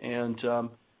slowed, and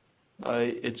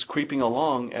it's creeping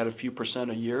along at a few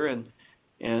percent a year,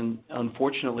 and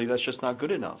unfortunately that's just not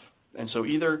good enough. And so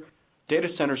either data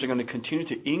centers are going to continue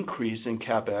to increase in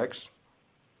CapEx,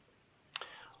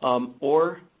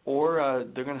 or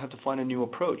they're going to have to find a new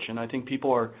approach. And I think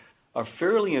people are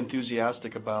fairly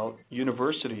enthusiastic about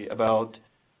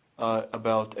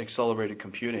accelerated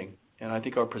computing, and I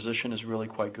think our position is really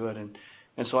quite good. And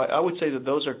so I would say that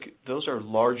those are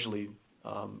largely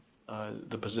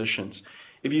the positions.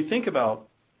 If you think about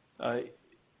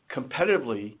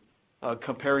competitively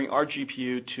comparing our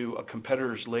GPU to a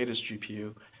competitor's latest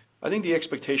GPU, I think the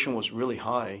expectation was really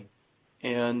high,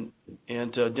 and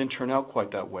didn't turn out quite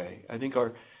that way. I think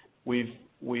we've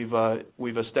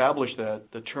established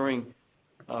that the Turing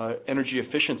energy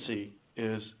efficiency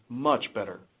is much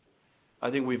better.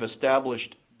 I think we've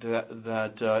established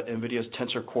that NVIDIA's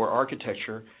Tensor Core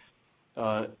architecture,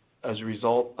 as a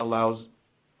result, allows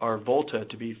our Volta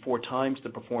to be 4 times the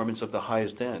performance of the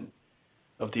highest end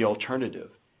of the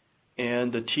alternative.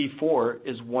 And the T4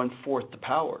 is 1/4 the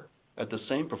power at the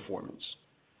same performance.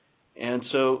 And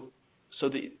so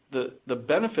the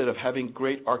benefit of having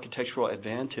great architectural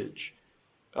advantage,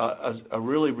 a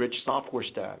really rich software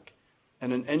stack,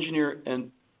 and an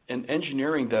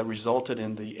engineering that resulted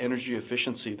in the energy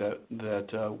efficiency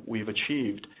that we've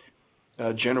achieved,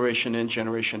 generation in,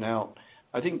 generation out.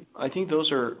 I think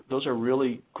those are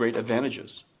really great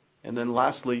advantages. And then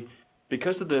lastly,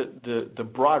 because of the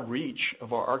broad reach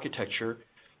of our architecture,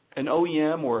 an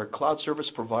OEM or a cloud service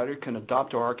provider can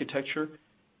adopt our architecture,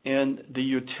 and the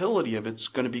utility of it's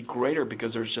going to be greater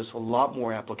because there's just a lot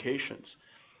more applications.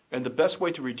 And the best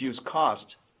way to reduce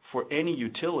cost for any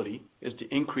utility is to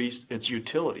increase its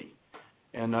utility.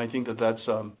 And I think that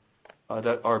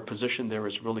our position there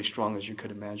is really strong, as you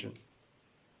could imagine.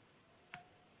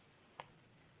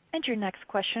 And your next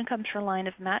question comes from the line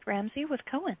of Matt Ramsey with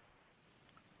Cowen.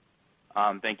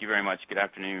 Thank you very much. Good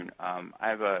afternoon. I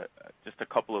have just a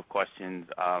couple of questions.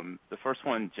 The first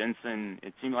one, Jensen,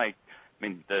 it seemed like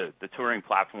the Turing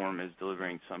platform is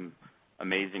delivering some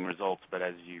amazing results, but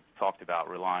as you talked about,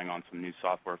 relying on some new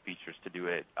software features to do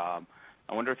it. I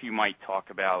wonder if you might talk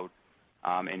about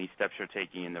any steps you're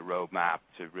taking in the roadmap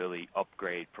to really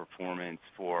upgrade performance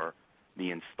for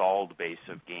the installed base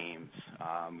of games,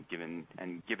 given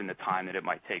the time that it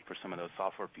might take for some of those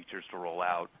software features to roll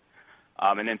out.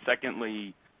 And then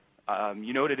secondly,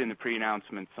 you noted in the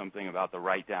pre-announcement something about the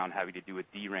write-down having to do with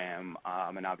DRAM,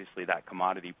 and obviously that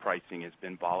commodity pricing has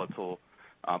been volatile.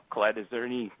 Colette, is there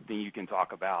anything you can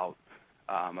talk about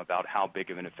how big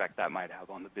of an effect that might have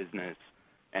on the business,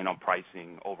 and on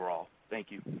pricing overall?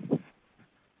 Thank you.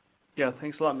 Yeah,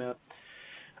 thanks a lot, Matt.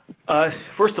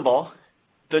 First of all,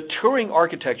 the Turing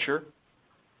architecture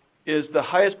is the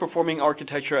highest performing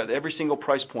architecture at every single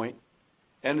price point,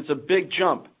 and it's a big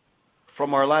jump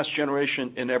from our last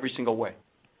generation in every single way.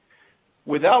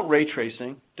 Without ray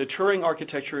tracing, the Turing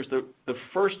architecture is the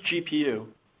first GPU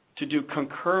to do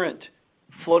concurrent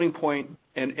floating point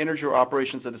and integer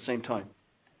operations at the same time.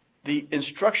 The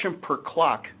instruction per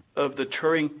clock of the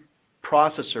Turing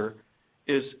processor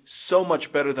is so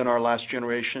much better than our last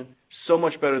generation, so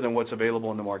much better than what's available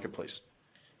in the marketplace.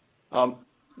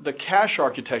 The cache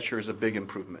architecture is a big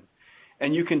improvement,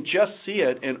 and you can just see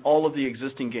it in all of the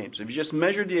existing games. If you just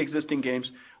measure the existing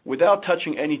games without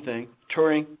touching anything,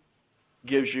 Turing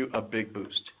gives you a big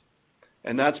boost.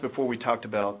 And that's before we talked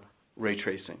about ray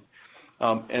tracing.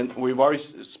 And we've already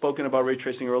spoken about ray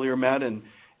tracing earlier, Matt,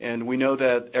 and we know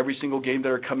that every single game that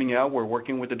are coming out, we're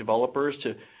working with the developers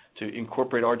to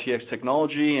incorporate RTX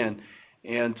technology, and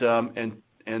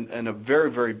a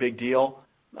very, very big deal.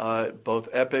 Both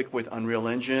Epic with Unreal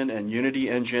Engine and Unity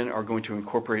Engine are going to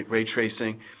incorporate ray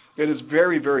tracing. It is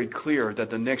very, very clear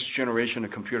that the next generation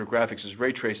of computer graphics is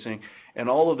ray tracing, and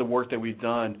all of the work that we've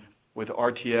done with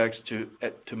RTX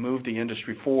to move the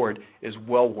industry forward is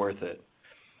well worth it.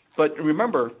 But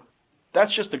remember,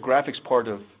 that's just the graphics part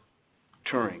of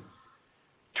Turing.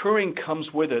 Turing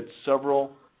comes with it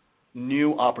several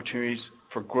new opportunities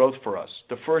for growth for us.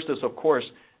 The first is, of course,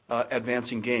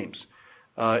 advancing games.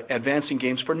 Advancing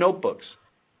games for notebooks,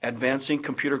 advancing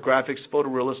computer graphics,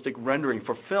 photorealistic rendering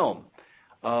for film,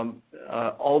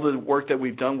 all the work that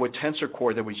we've done with Tensor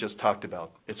Core that we just talked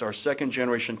about. It's our second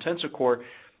generation Tensor Core,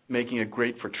 making it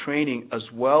great for training as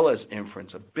well as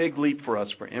inference, a big leap for us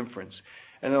for inference.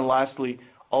 And then lastly,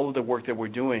 all of the work that we're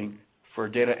doing for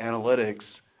data analytics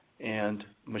and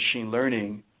machine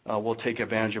learning will take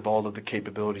advantage of all of the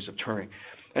capabilities of Turing.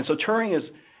 And so Turing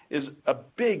is a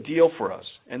big deal for us,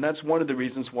 and that's one of the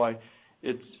reasons why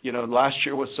it's, last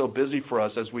year was so busy for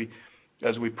us as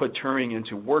we put Turing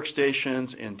into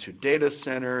workstations, into data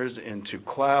centers, into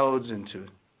clouds, into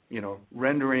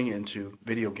rendering, into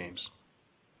video games.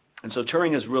 And so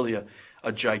Turing is really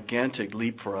a gigantic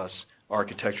leap for us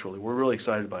architecturally. We're really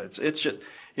excited about it. It's just,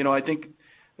 I think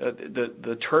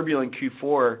the turbulent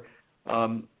Q4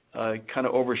 kind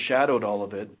of overshadowed all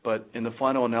of it, but in the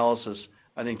final analysis,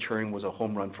 I think Turing was a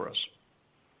home run for us.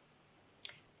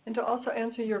 And to also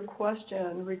answer your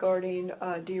question regarding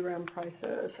DRAM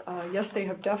prices, yes, they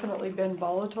have definitely been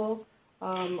volatile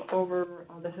over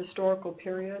the historical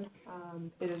period.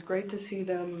 It is great to see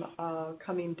them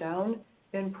coming down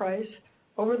in price.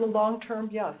 Over the long term,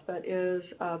 yes, that is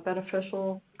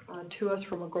beneficial to us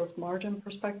from a gross margin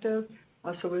perspective.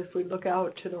 So if we look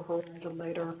out to the horizon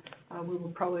later, we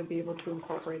will probably be able to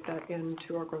incorporate that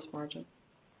into our gross margin.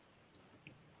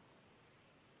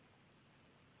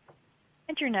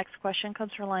 And your next question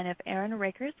comes from the line of Aaron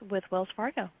Rakers with Wells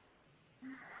Fargo.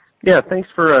 Yeah, thanks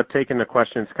for taking the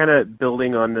questions. Kind of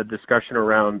building on the discussion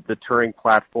around the Turing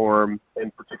platform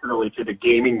and particularly to the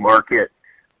gaming market.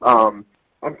 I'm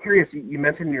curious, you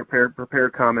mentioned in your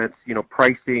prepared comments,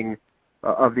 pricing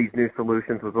of these new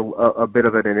solutions was a bit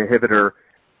of an inhibitor.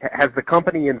 Has the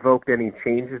company invoked any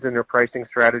changes in their pricing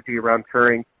strategy around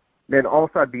Turing? Then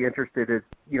also I'd be interested is,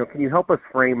 can you help us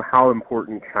frame how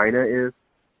important China is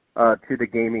to the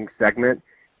gaming segment,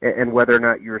 and whether or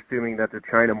not you're assuming that the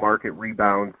China market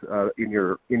rebounds in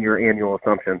your annual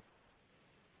assumption?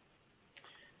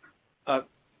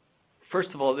 First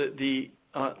of all,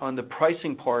 on the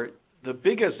pricing part, the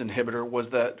biggest inhibitor was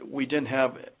that we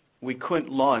couldn't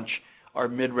launch our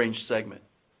mid-range segment.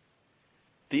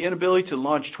 The inability to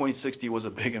launch 2060 was a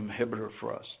big inhibitor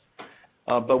for us,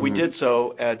 but we did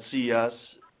so at CES.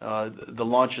 The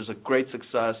launch is a great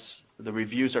success. The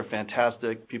reviews are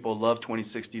fantastic. People love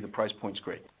 2060. The price point's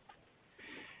great.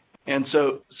 And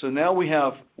so now we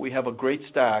have a great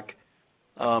stack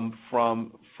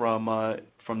from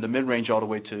the mid-range all the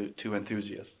way to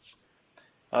enthusiasts.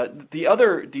 The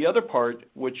other part,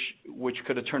 which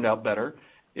could have turned out better,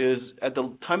 is at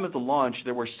the time of the launch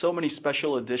there were so many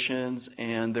special editions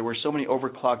and there were so many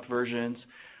overclocked versions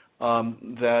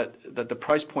that the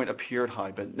price point appeared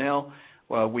high. But now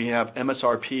we have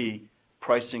MSRP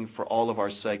pricing for all of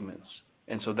our segments,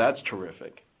 and so that's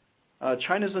terrific.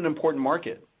 China's an important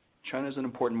market. China's an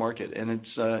important market, and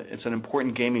it's an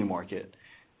important gaming market,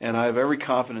 and I have every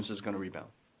confidence it's going to rebound.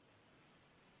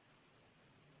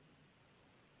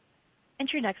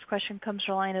 And your next question comes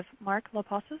from the line of Mark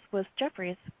Lipacis with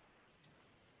Jefferies.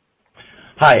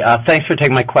 Hi, thanks for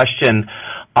taking my question.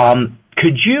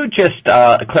 Could you just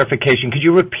a clarification? Could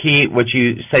you repeat what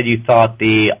you said you thought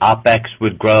the OpEx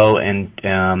would grow in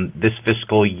this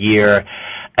fiscal year?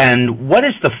 And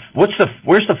where's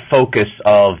the focus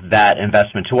of that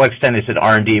investment? To what extent is it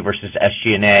R&D versus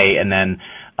SG&A? And then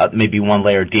maybe one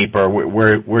layer deeper,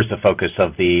 where's the focus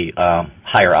of the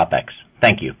higher OpEx?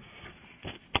 Thank you.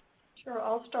 Sure.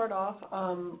 I'll start off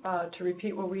to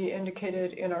repeat what we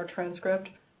indicated in our transcript.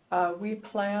 We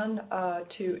plan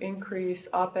to increase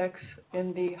OpEx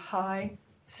in the high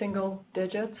single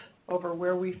digits over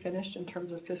where we finished in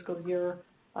terms of fiscal year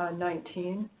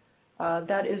 19.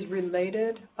 That is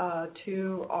related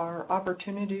to our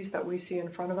opportunities that we see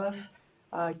in front of us,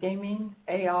 gaming,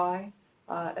 AI,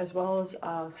 as well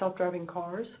as self-driving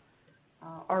cars.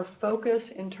 Our focus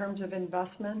in terms of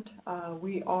investment,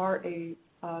 we are a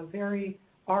very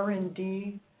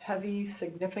R&D heavy,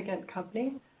 significant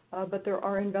company, but there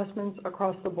are investments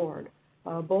across the board,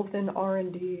 both in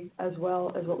R&D as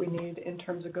well as what we need in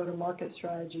terms of go-to-market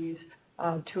strategies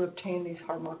to obtain these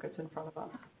hard markets in front of us.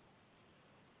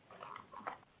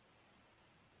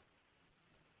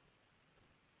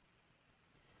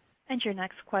 And your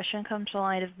next question comes to the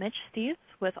line of Mitch Steves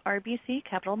with RBC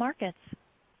Capital Markets.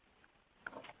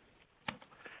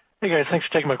 Hey guys, thanks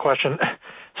for taking my question.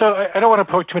 So I don't want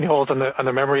to poke too many holes on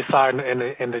the memory side and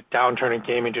the downturn in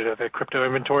gaming due to the crypto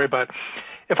inventory, but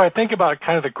if I think about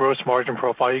kind of the gross margin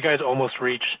profile, you guys almost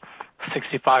reached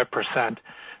 65%.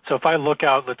 So if I look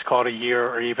out, let's call it a year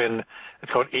or even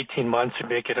let's call it 18 months to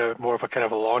make it a more of a kind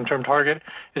of a long-term target,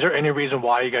 is there any reason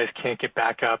why you guys can't get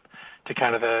back up to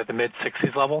kind of the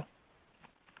mid-60s level?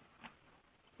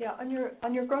 Yeah,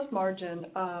 on your gross margin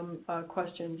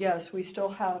question, yes, we still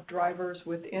have drivers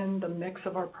within the mix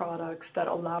of our products that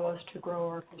allow us to grow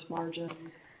our gross margin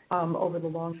over the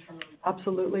long term.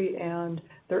 Absolutely, and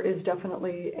there is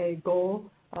definitely a goal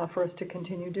for us to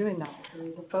continue doing that. There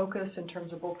is a focus in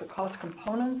terms of both the cost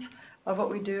components of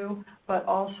what we do, but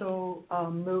also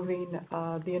moving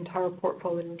the entire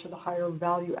portfolio to the higher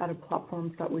value-added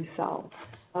platforms that we sell.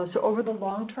 So over the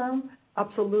long term,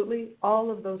 absolutely,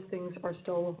 all of those things are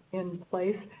still in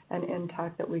place and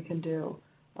intact that we can do.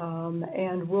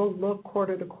 And we'll look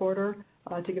quarter to quarter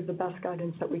to give the best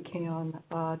guidance that we can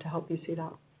to help you see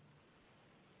that.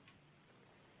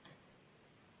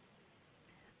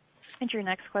 And your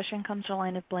next question comes to the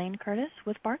line of Blayne Curtis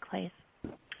with Barclays.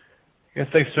 Yes,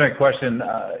 thanks for my question.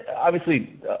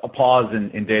 Obviously, a pause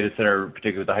in data center,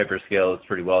 particularly with the hyperscale, is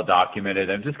pretty well documented.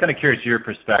 I'm just kind of curious your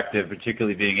perspective,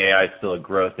 particularly being AI is still a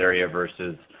growth area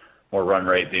versus more run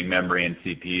rate being memory and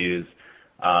CPUs.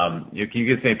 Can you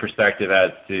give us any perspective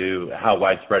as to how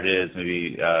widespread it is,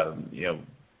 maybe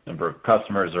number of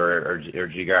customers or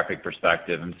geographic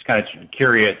perspective? I'm just kind of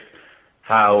curious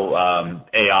how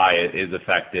AI is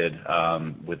affected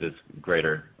with this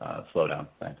greater slowdown.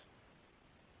 Thanks.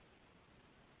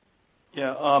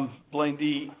 Yeah, Blaine,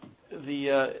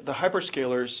 the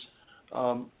hyperscalers,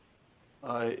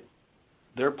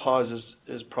 their pause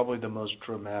is probably the most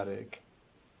dramatic.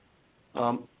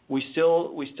 We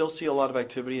still see a lot of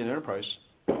activity in enterprise.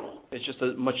 It's just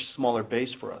a much smaller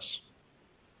base for us.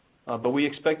 But we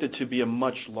expect it to be a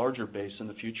much larger base in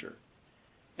the future.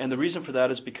 And the reason for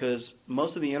that is because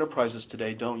most of the enterprises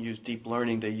today don't use deep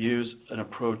learning. They use an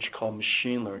approach called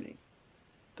machine learning.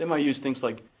 They might use things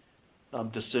like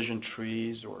decision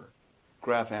trees or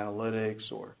graph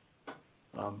analytics or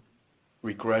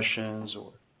regressions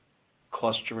or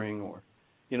clustering or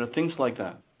things like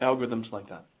that, algorithms like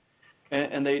that.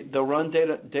 And they'll run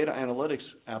data analytics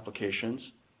applications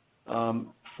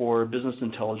for business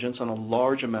intelligence on a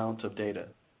large amount of data.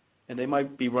 And they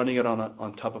might be running it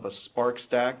on top of a Spark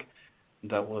stack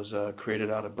that was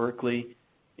created out of Berkeley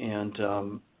and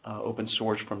open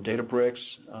source from Databricks.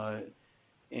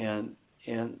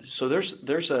 And so there's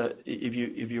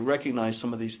if you recognize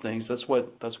some of these things, that's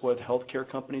what healthcare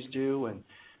companies do and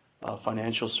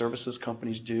financial services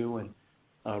companies do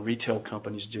and retail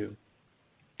companies do.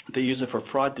 They use it for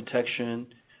fraud detection,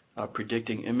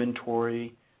 predicting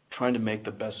inventory, trying to make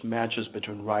the best matches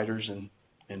between riders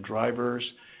and drivers,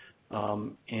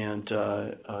 and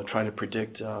trying to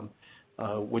predict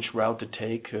which route to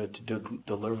take to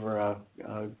deliver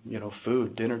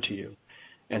food, dinner to you.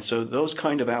 And so those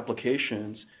kind of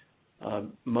applications,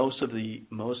 most of the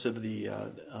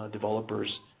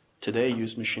developers today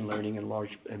use machine learning and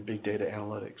large and big data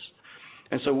analytics.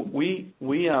 And so we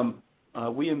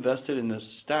invested in this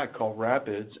stack called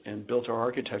Rapids and built our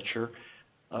architecture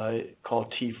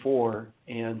called T4.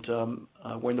 And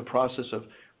we're in the process of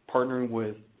partnering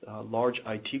with large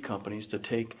IT companies to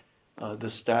take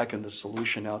the stack and the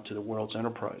solution out to the world's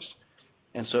enterprise.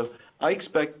 And so I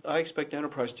expect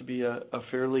enterprise to be a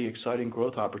fairly exciting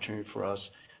growth opportunity for us.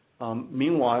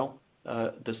 Meanwhile,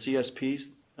 the CSPs,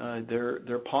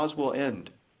 their pause will end.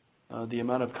 The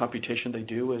amount of computation they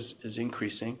do is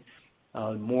increasing.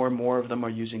 More and more of them are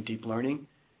using deep learning,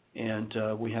 and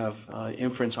we have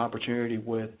inference opportunity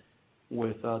with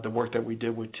the work that we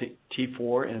did with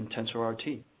T4 and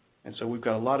TensorRT. And so we've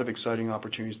got a lot of exciting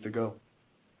opportunities to go.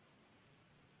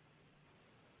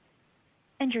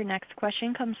 And your next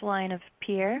question comes the line of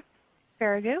Pierre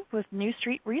Ferragu with New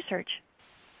Street Research.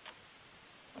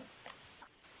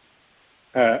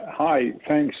 Hi,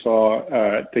 thanks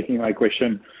for taking my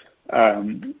question.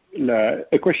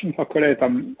 A question for Colette.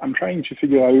 I'm trying to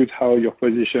figure out how your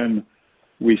position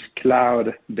with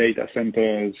cloud data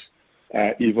centers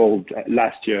evolved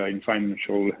last year in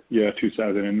financial year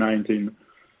 2019.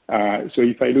 So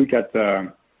if I look at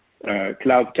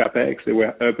cloud capex, they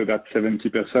were up about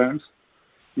 70%.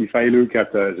 If I look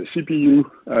at the CPU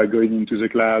going into the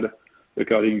cloud,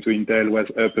 according to Intel, was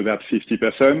up about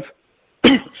 50%.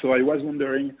 So I was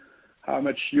wondering how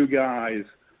much you guys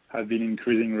have been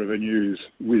increasing revenues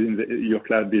within your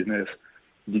cloud business.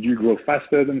 Did you grow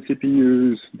faster than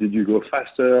CPUs? Did you grow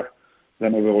faster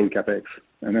than overall capex?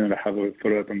 And then I have a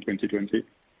follow-up on 2020.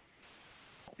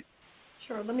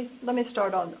 Sure. Let me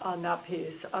start on that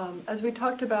piece. As we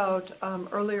talked about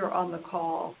earlier on the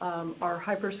call, our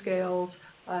hyperscales,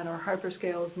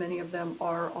 many of them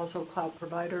are also cloud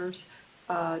providers,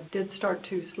 did start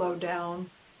to slow down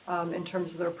in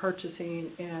terms of their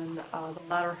purchasing in the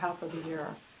latter half of the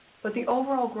year. But the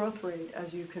overall growth rate,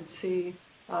 as you could see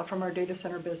from our data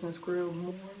center business, grew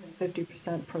more than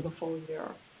 50% for the full year.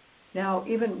 Now,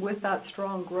 even with that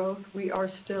strong growth, we are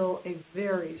still a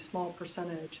very small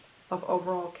percentage of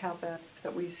overall capex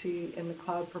that we see in the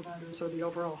cloud providers or the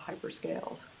overall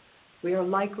hyperscales. We are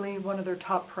likely one of their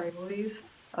top priorities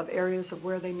of areas of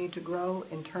where they need to grow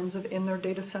in terms of in their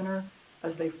data center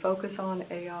as they focus on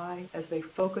AI, as they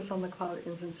focus on the cloud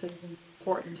instances and the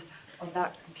importance of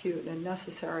that compute and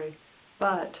necessary.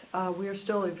 But we are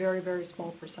still a very, very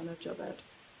small percentage of it.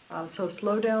 So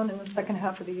slowdown in the second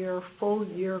half of the year, full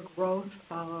year growth,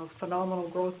 phenomenal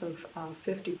growth of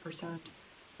 50%.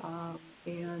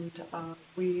 And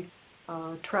we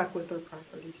track with their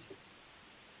priorities.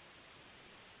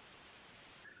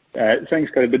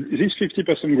 Thanks, Colette. But this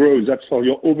 50% growth, that's for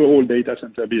your overall data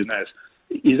center business.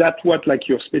 Is that what, like,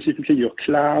 specifically your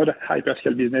cloud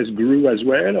hyperscale business grew as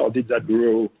well, or did that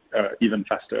grow even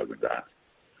faster than that?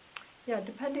 Yeah,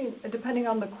 depending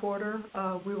on the quarter,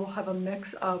 we will have a mix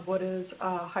of what is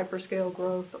hyperscale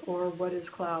growth or what is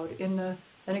cloud. In the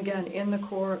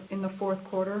fourth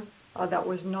quarter, that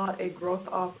was not a growth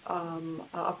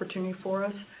opportunity for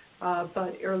us,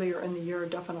 but earlier in the year,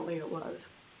 definitely it was.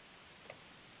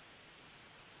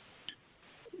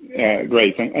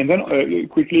 Great. And then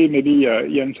quickly, maybe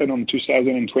Jensen on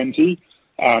 2020.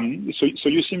 So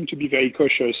you seem to be very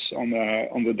cautious on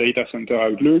the data center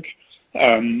outlook.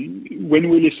 When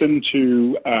we listen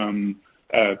to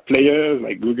players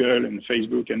like Google and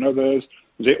Facebook and others,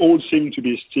 they all seem to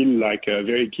be still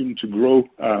very keen to grow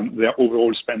their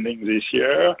overall spending this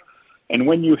year. And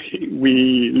when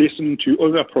we listen to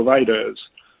other providers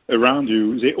around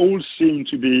you, they all seem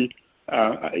to be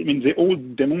they all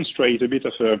demonstrate a bit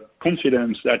of a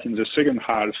confidence that in the second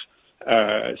half,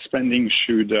 spending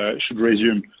should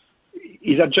resume.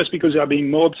 Is that just because they are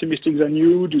being more optimistic than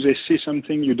you? Do they see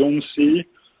something you don't see?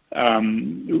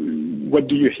 What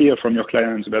do you hear from your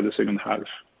clients about the second half?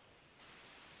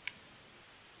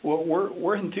 Well,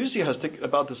 we're enthusiastic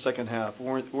about the second half.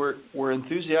 We're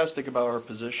enthusiastic about our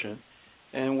position,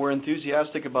 and we're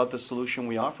enthusiastic about the solution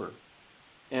we offer.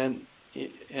 And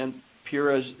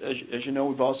Pierre, as you know,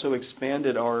 we've also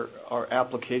expanded our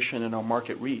application and our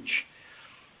market reach.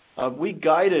 We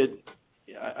guided,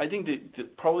 I think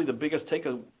probably the biggest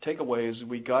takeaway is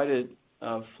we guided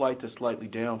flight to slightly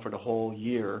down for the whole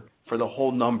year, for the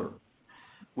whole number.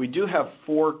 We do have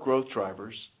 4 growth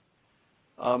drivers,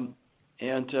 and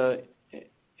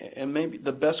maybe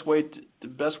the best way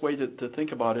to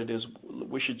think about it is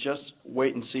we should just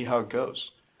wait and see how it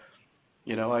goes.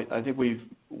 You know, I think we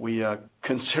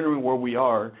considering where we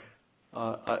are,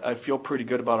 I feel pretty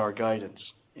good about our guidance,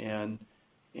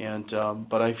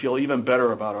 but I feel even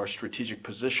better about our strategic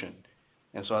position,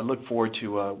 and so I look forward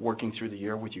to working through the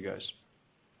year with you guys.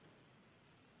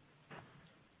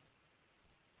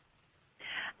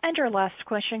 And our last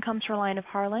question comes from the line of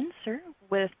Harlan Sur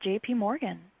with J.P.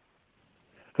 Morgan.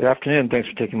 Good afternoon. Thanks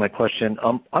for taking my question.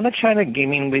 On the China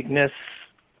gaming weakness,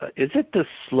 is it the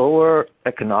slower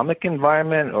economic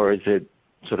environment or is it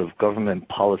sort of government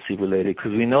policy related?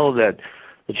 Because we know that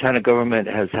the China government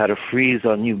has had a freeze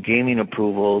on new gaming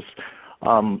approvals,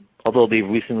 although they've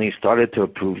recently started to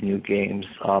approve new games.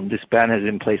 This ban has been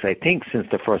in place, I think, since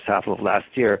the first half of last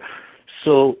year.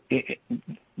 So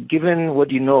given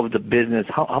what you know of the business,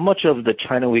 how much of the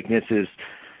China weakness is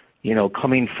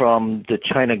coming from the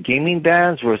China gaming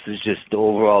bans versus just the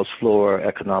overall slower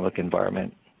economic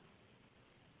environment?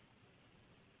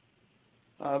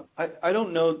 I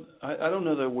don't know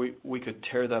that we could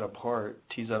tease that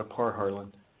apart,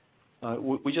 Harlan.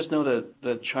 We just know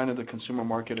that China, the consumer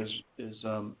market, is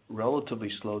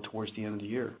relatively slow towards the end of the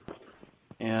year,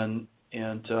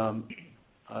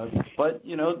 but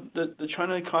the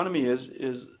China economy is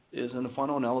in the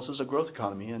final analysis a growth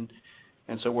economy, and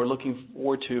so we're looking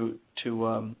forward to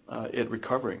it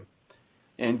recovering.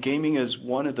 And gaming is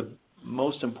one of the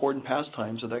most important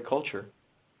pastimes of that culture.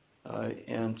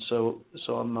 And so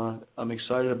I'm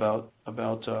excited about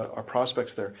our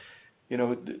prospects there.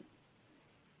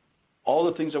 All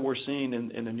the things that we're seeing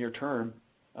in the near term,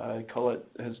 Colette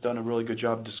has done a really good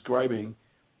job describing.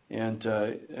 And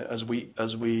as we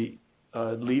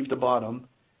leave the bottom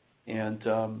and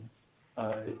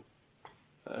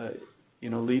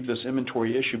leave this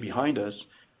inventory issue behind us,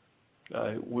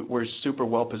 we're super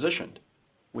well positioned.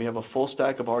 We have a full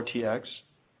stack of RTX.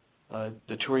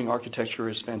 The Turing architecture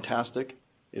is fantastic.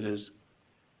 It is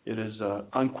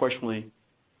unquestionably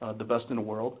the best in the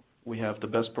world. We have the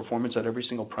best performance at every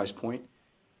single price point,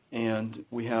 and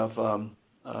we have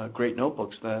great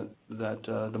notebooks that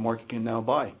the market can now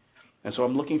buy. And so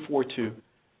I'm looking forward to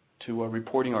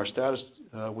reporting our status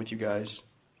with you guys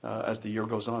as the year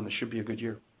goes on. It should be a good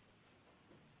year.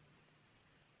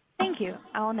 Thank you.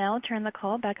 I will now turn the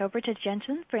call back over to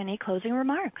Jensen for any closing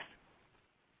remarks.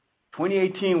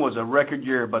 2018 was a record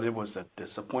year, but it was a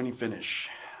disappointing finish.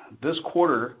 This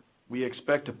quarter, we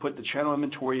expect to put the channel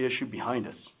inventory issue behind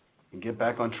us and get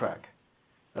back on track.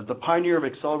 As the pioneer of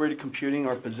accelerated computing,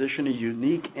 our position is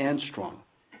unique and strong,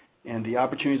 and the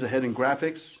opportunities ahead in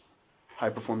graphics,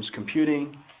 high-performance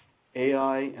computing,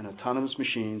 AI, and autonomous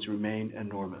machines remain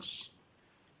enormous.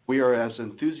 We are as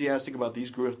enthusiastic about these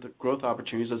growth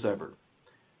opportunities as ever.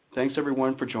 Thanks,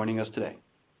 everyone, for joining us today.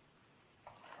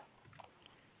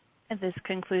 And this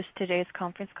concludes today's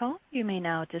conference call. You may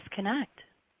now disconnect.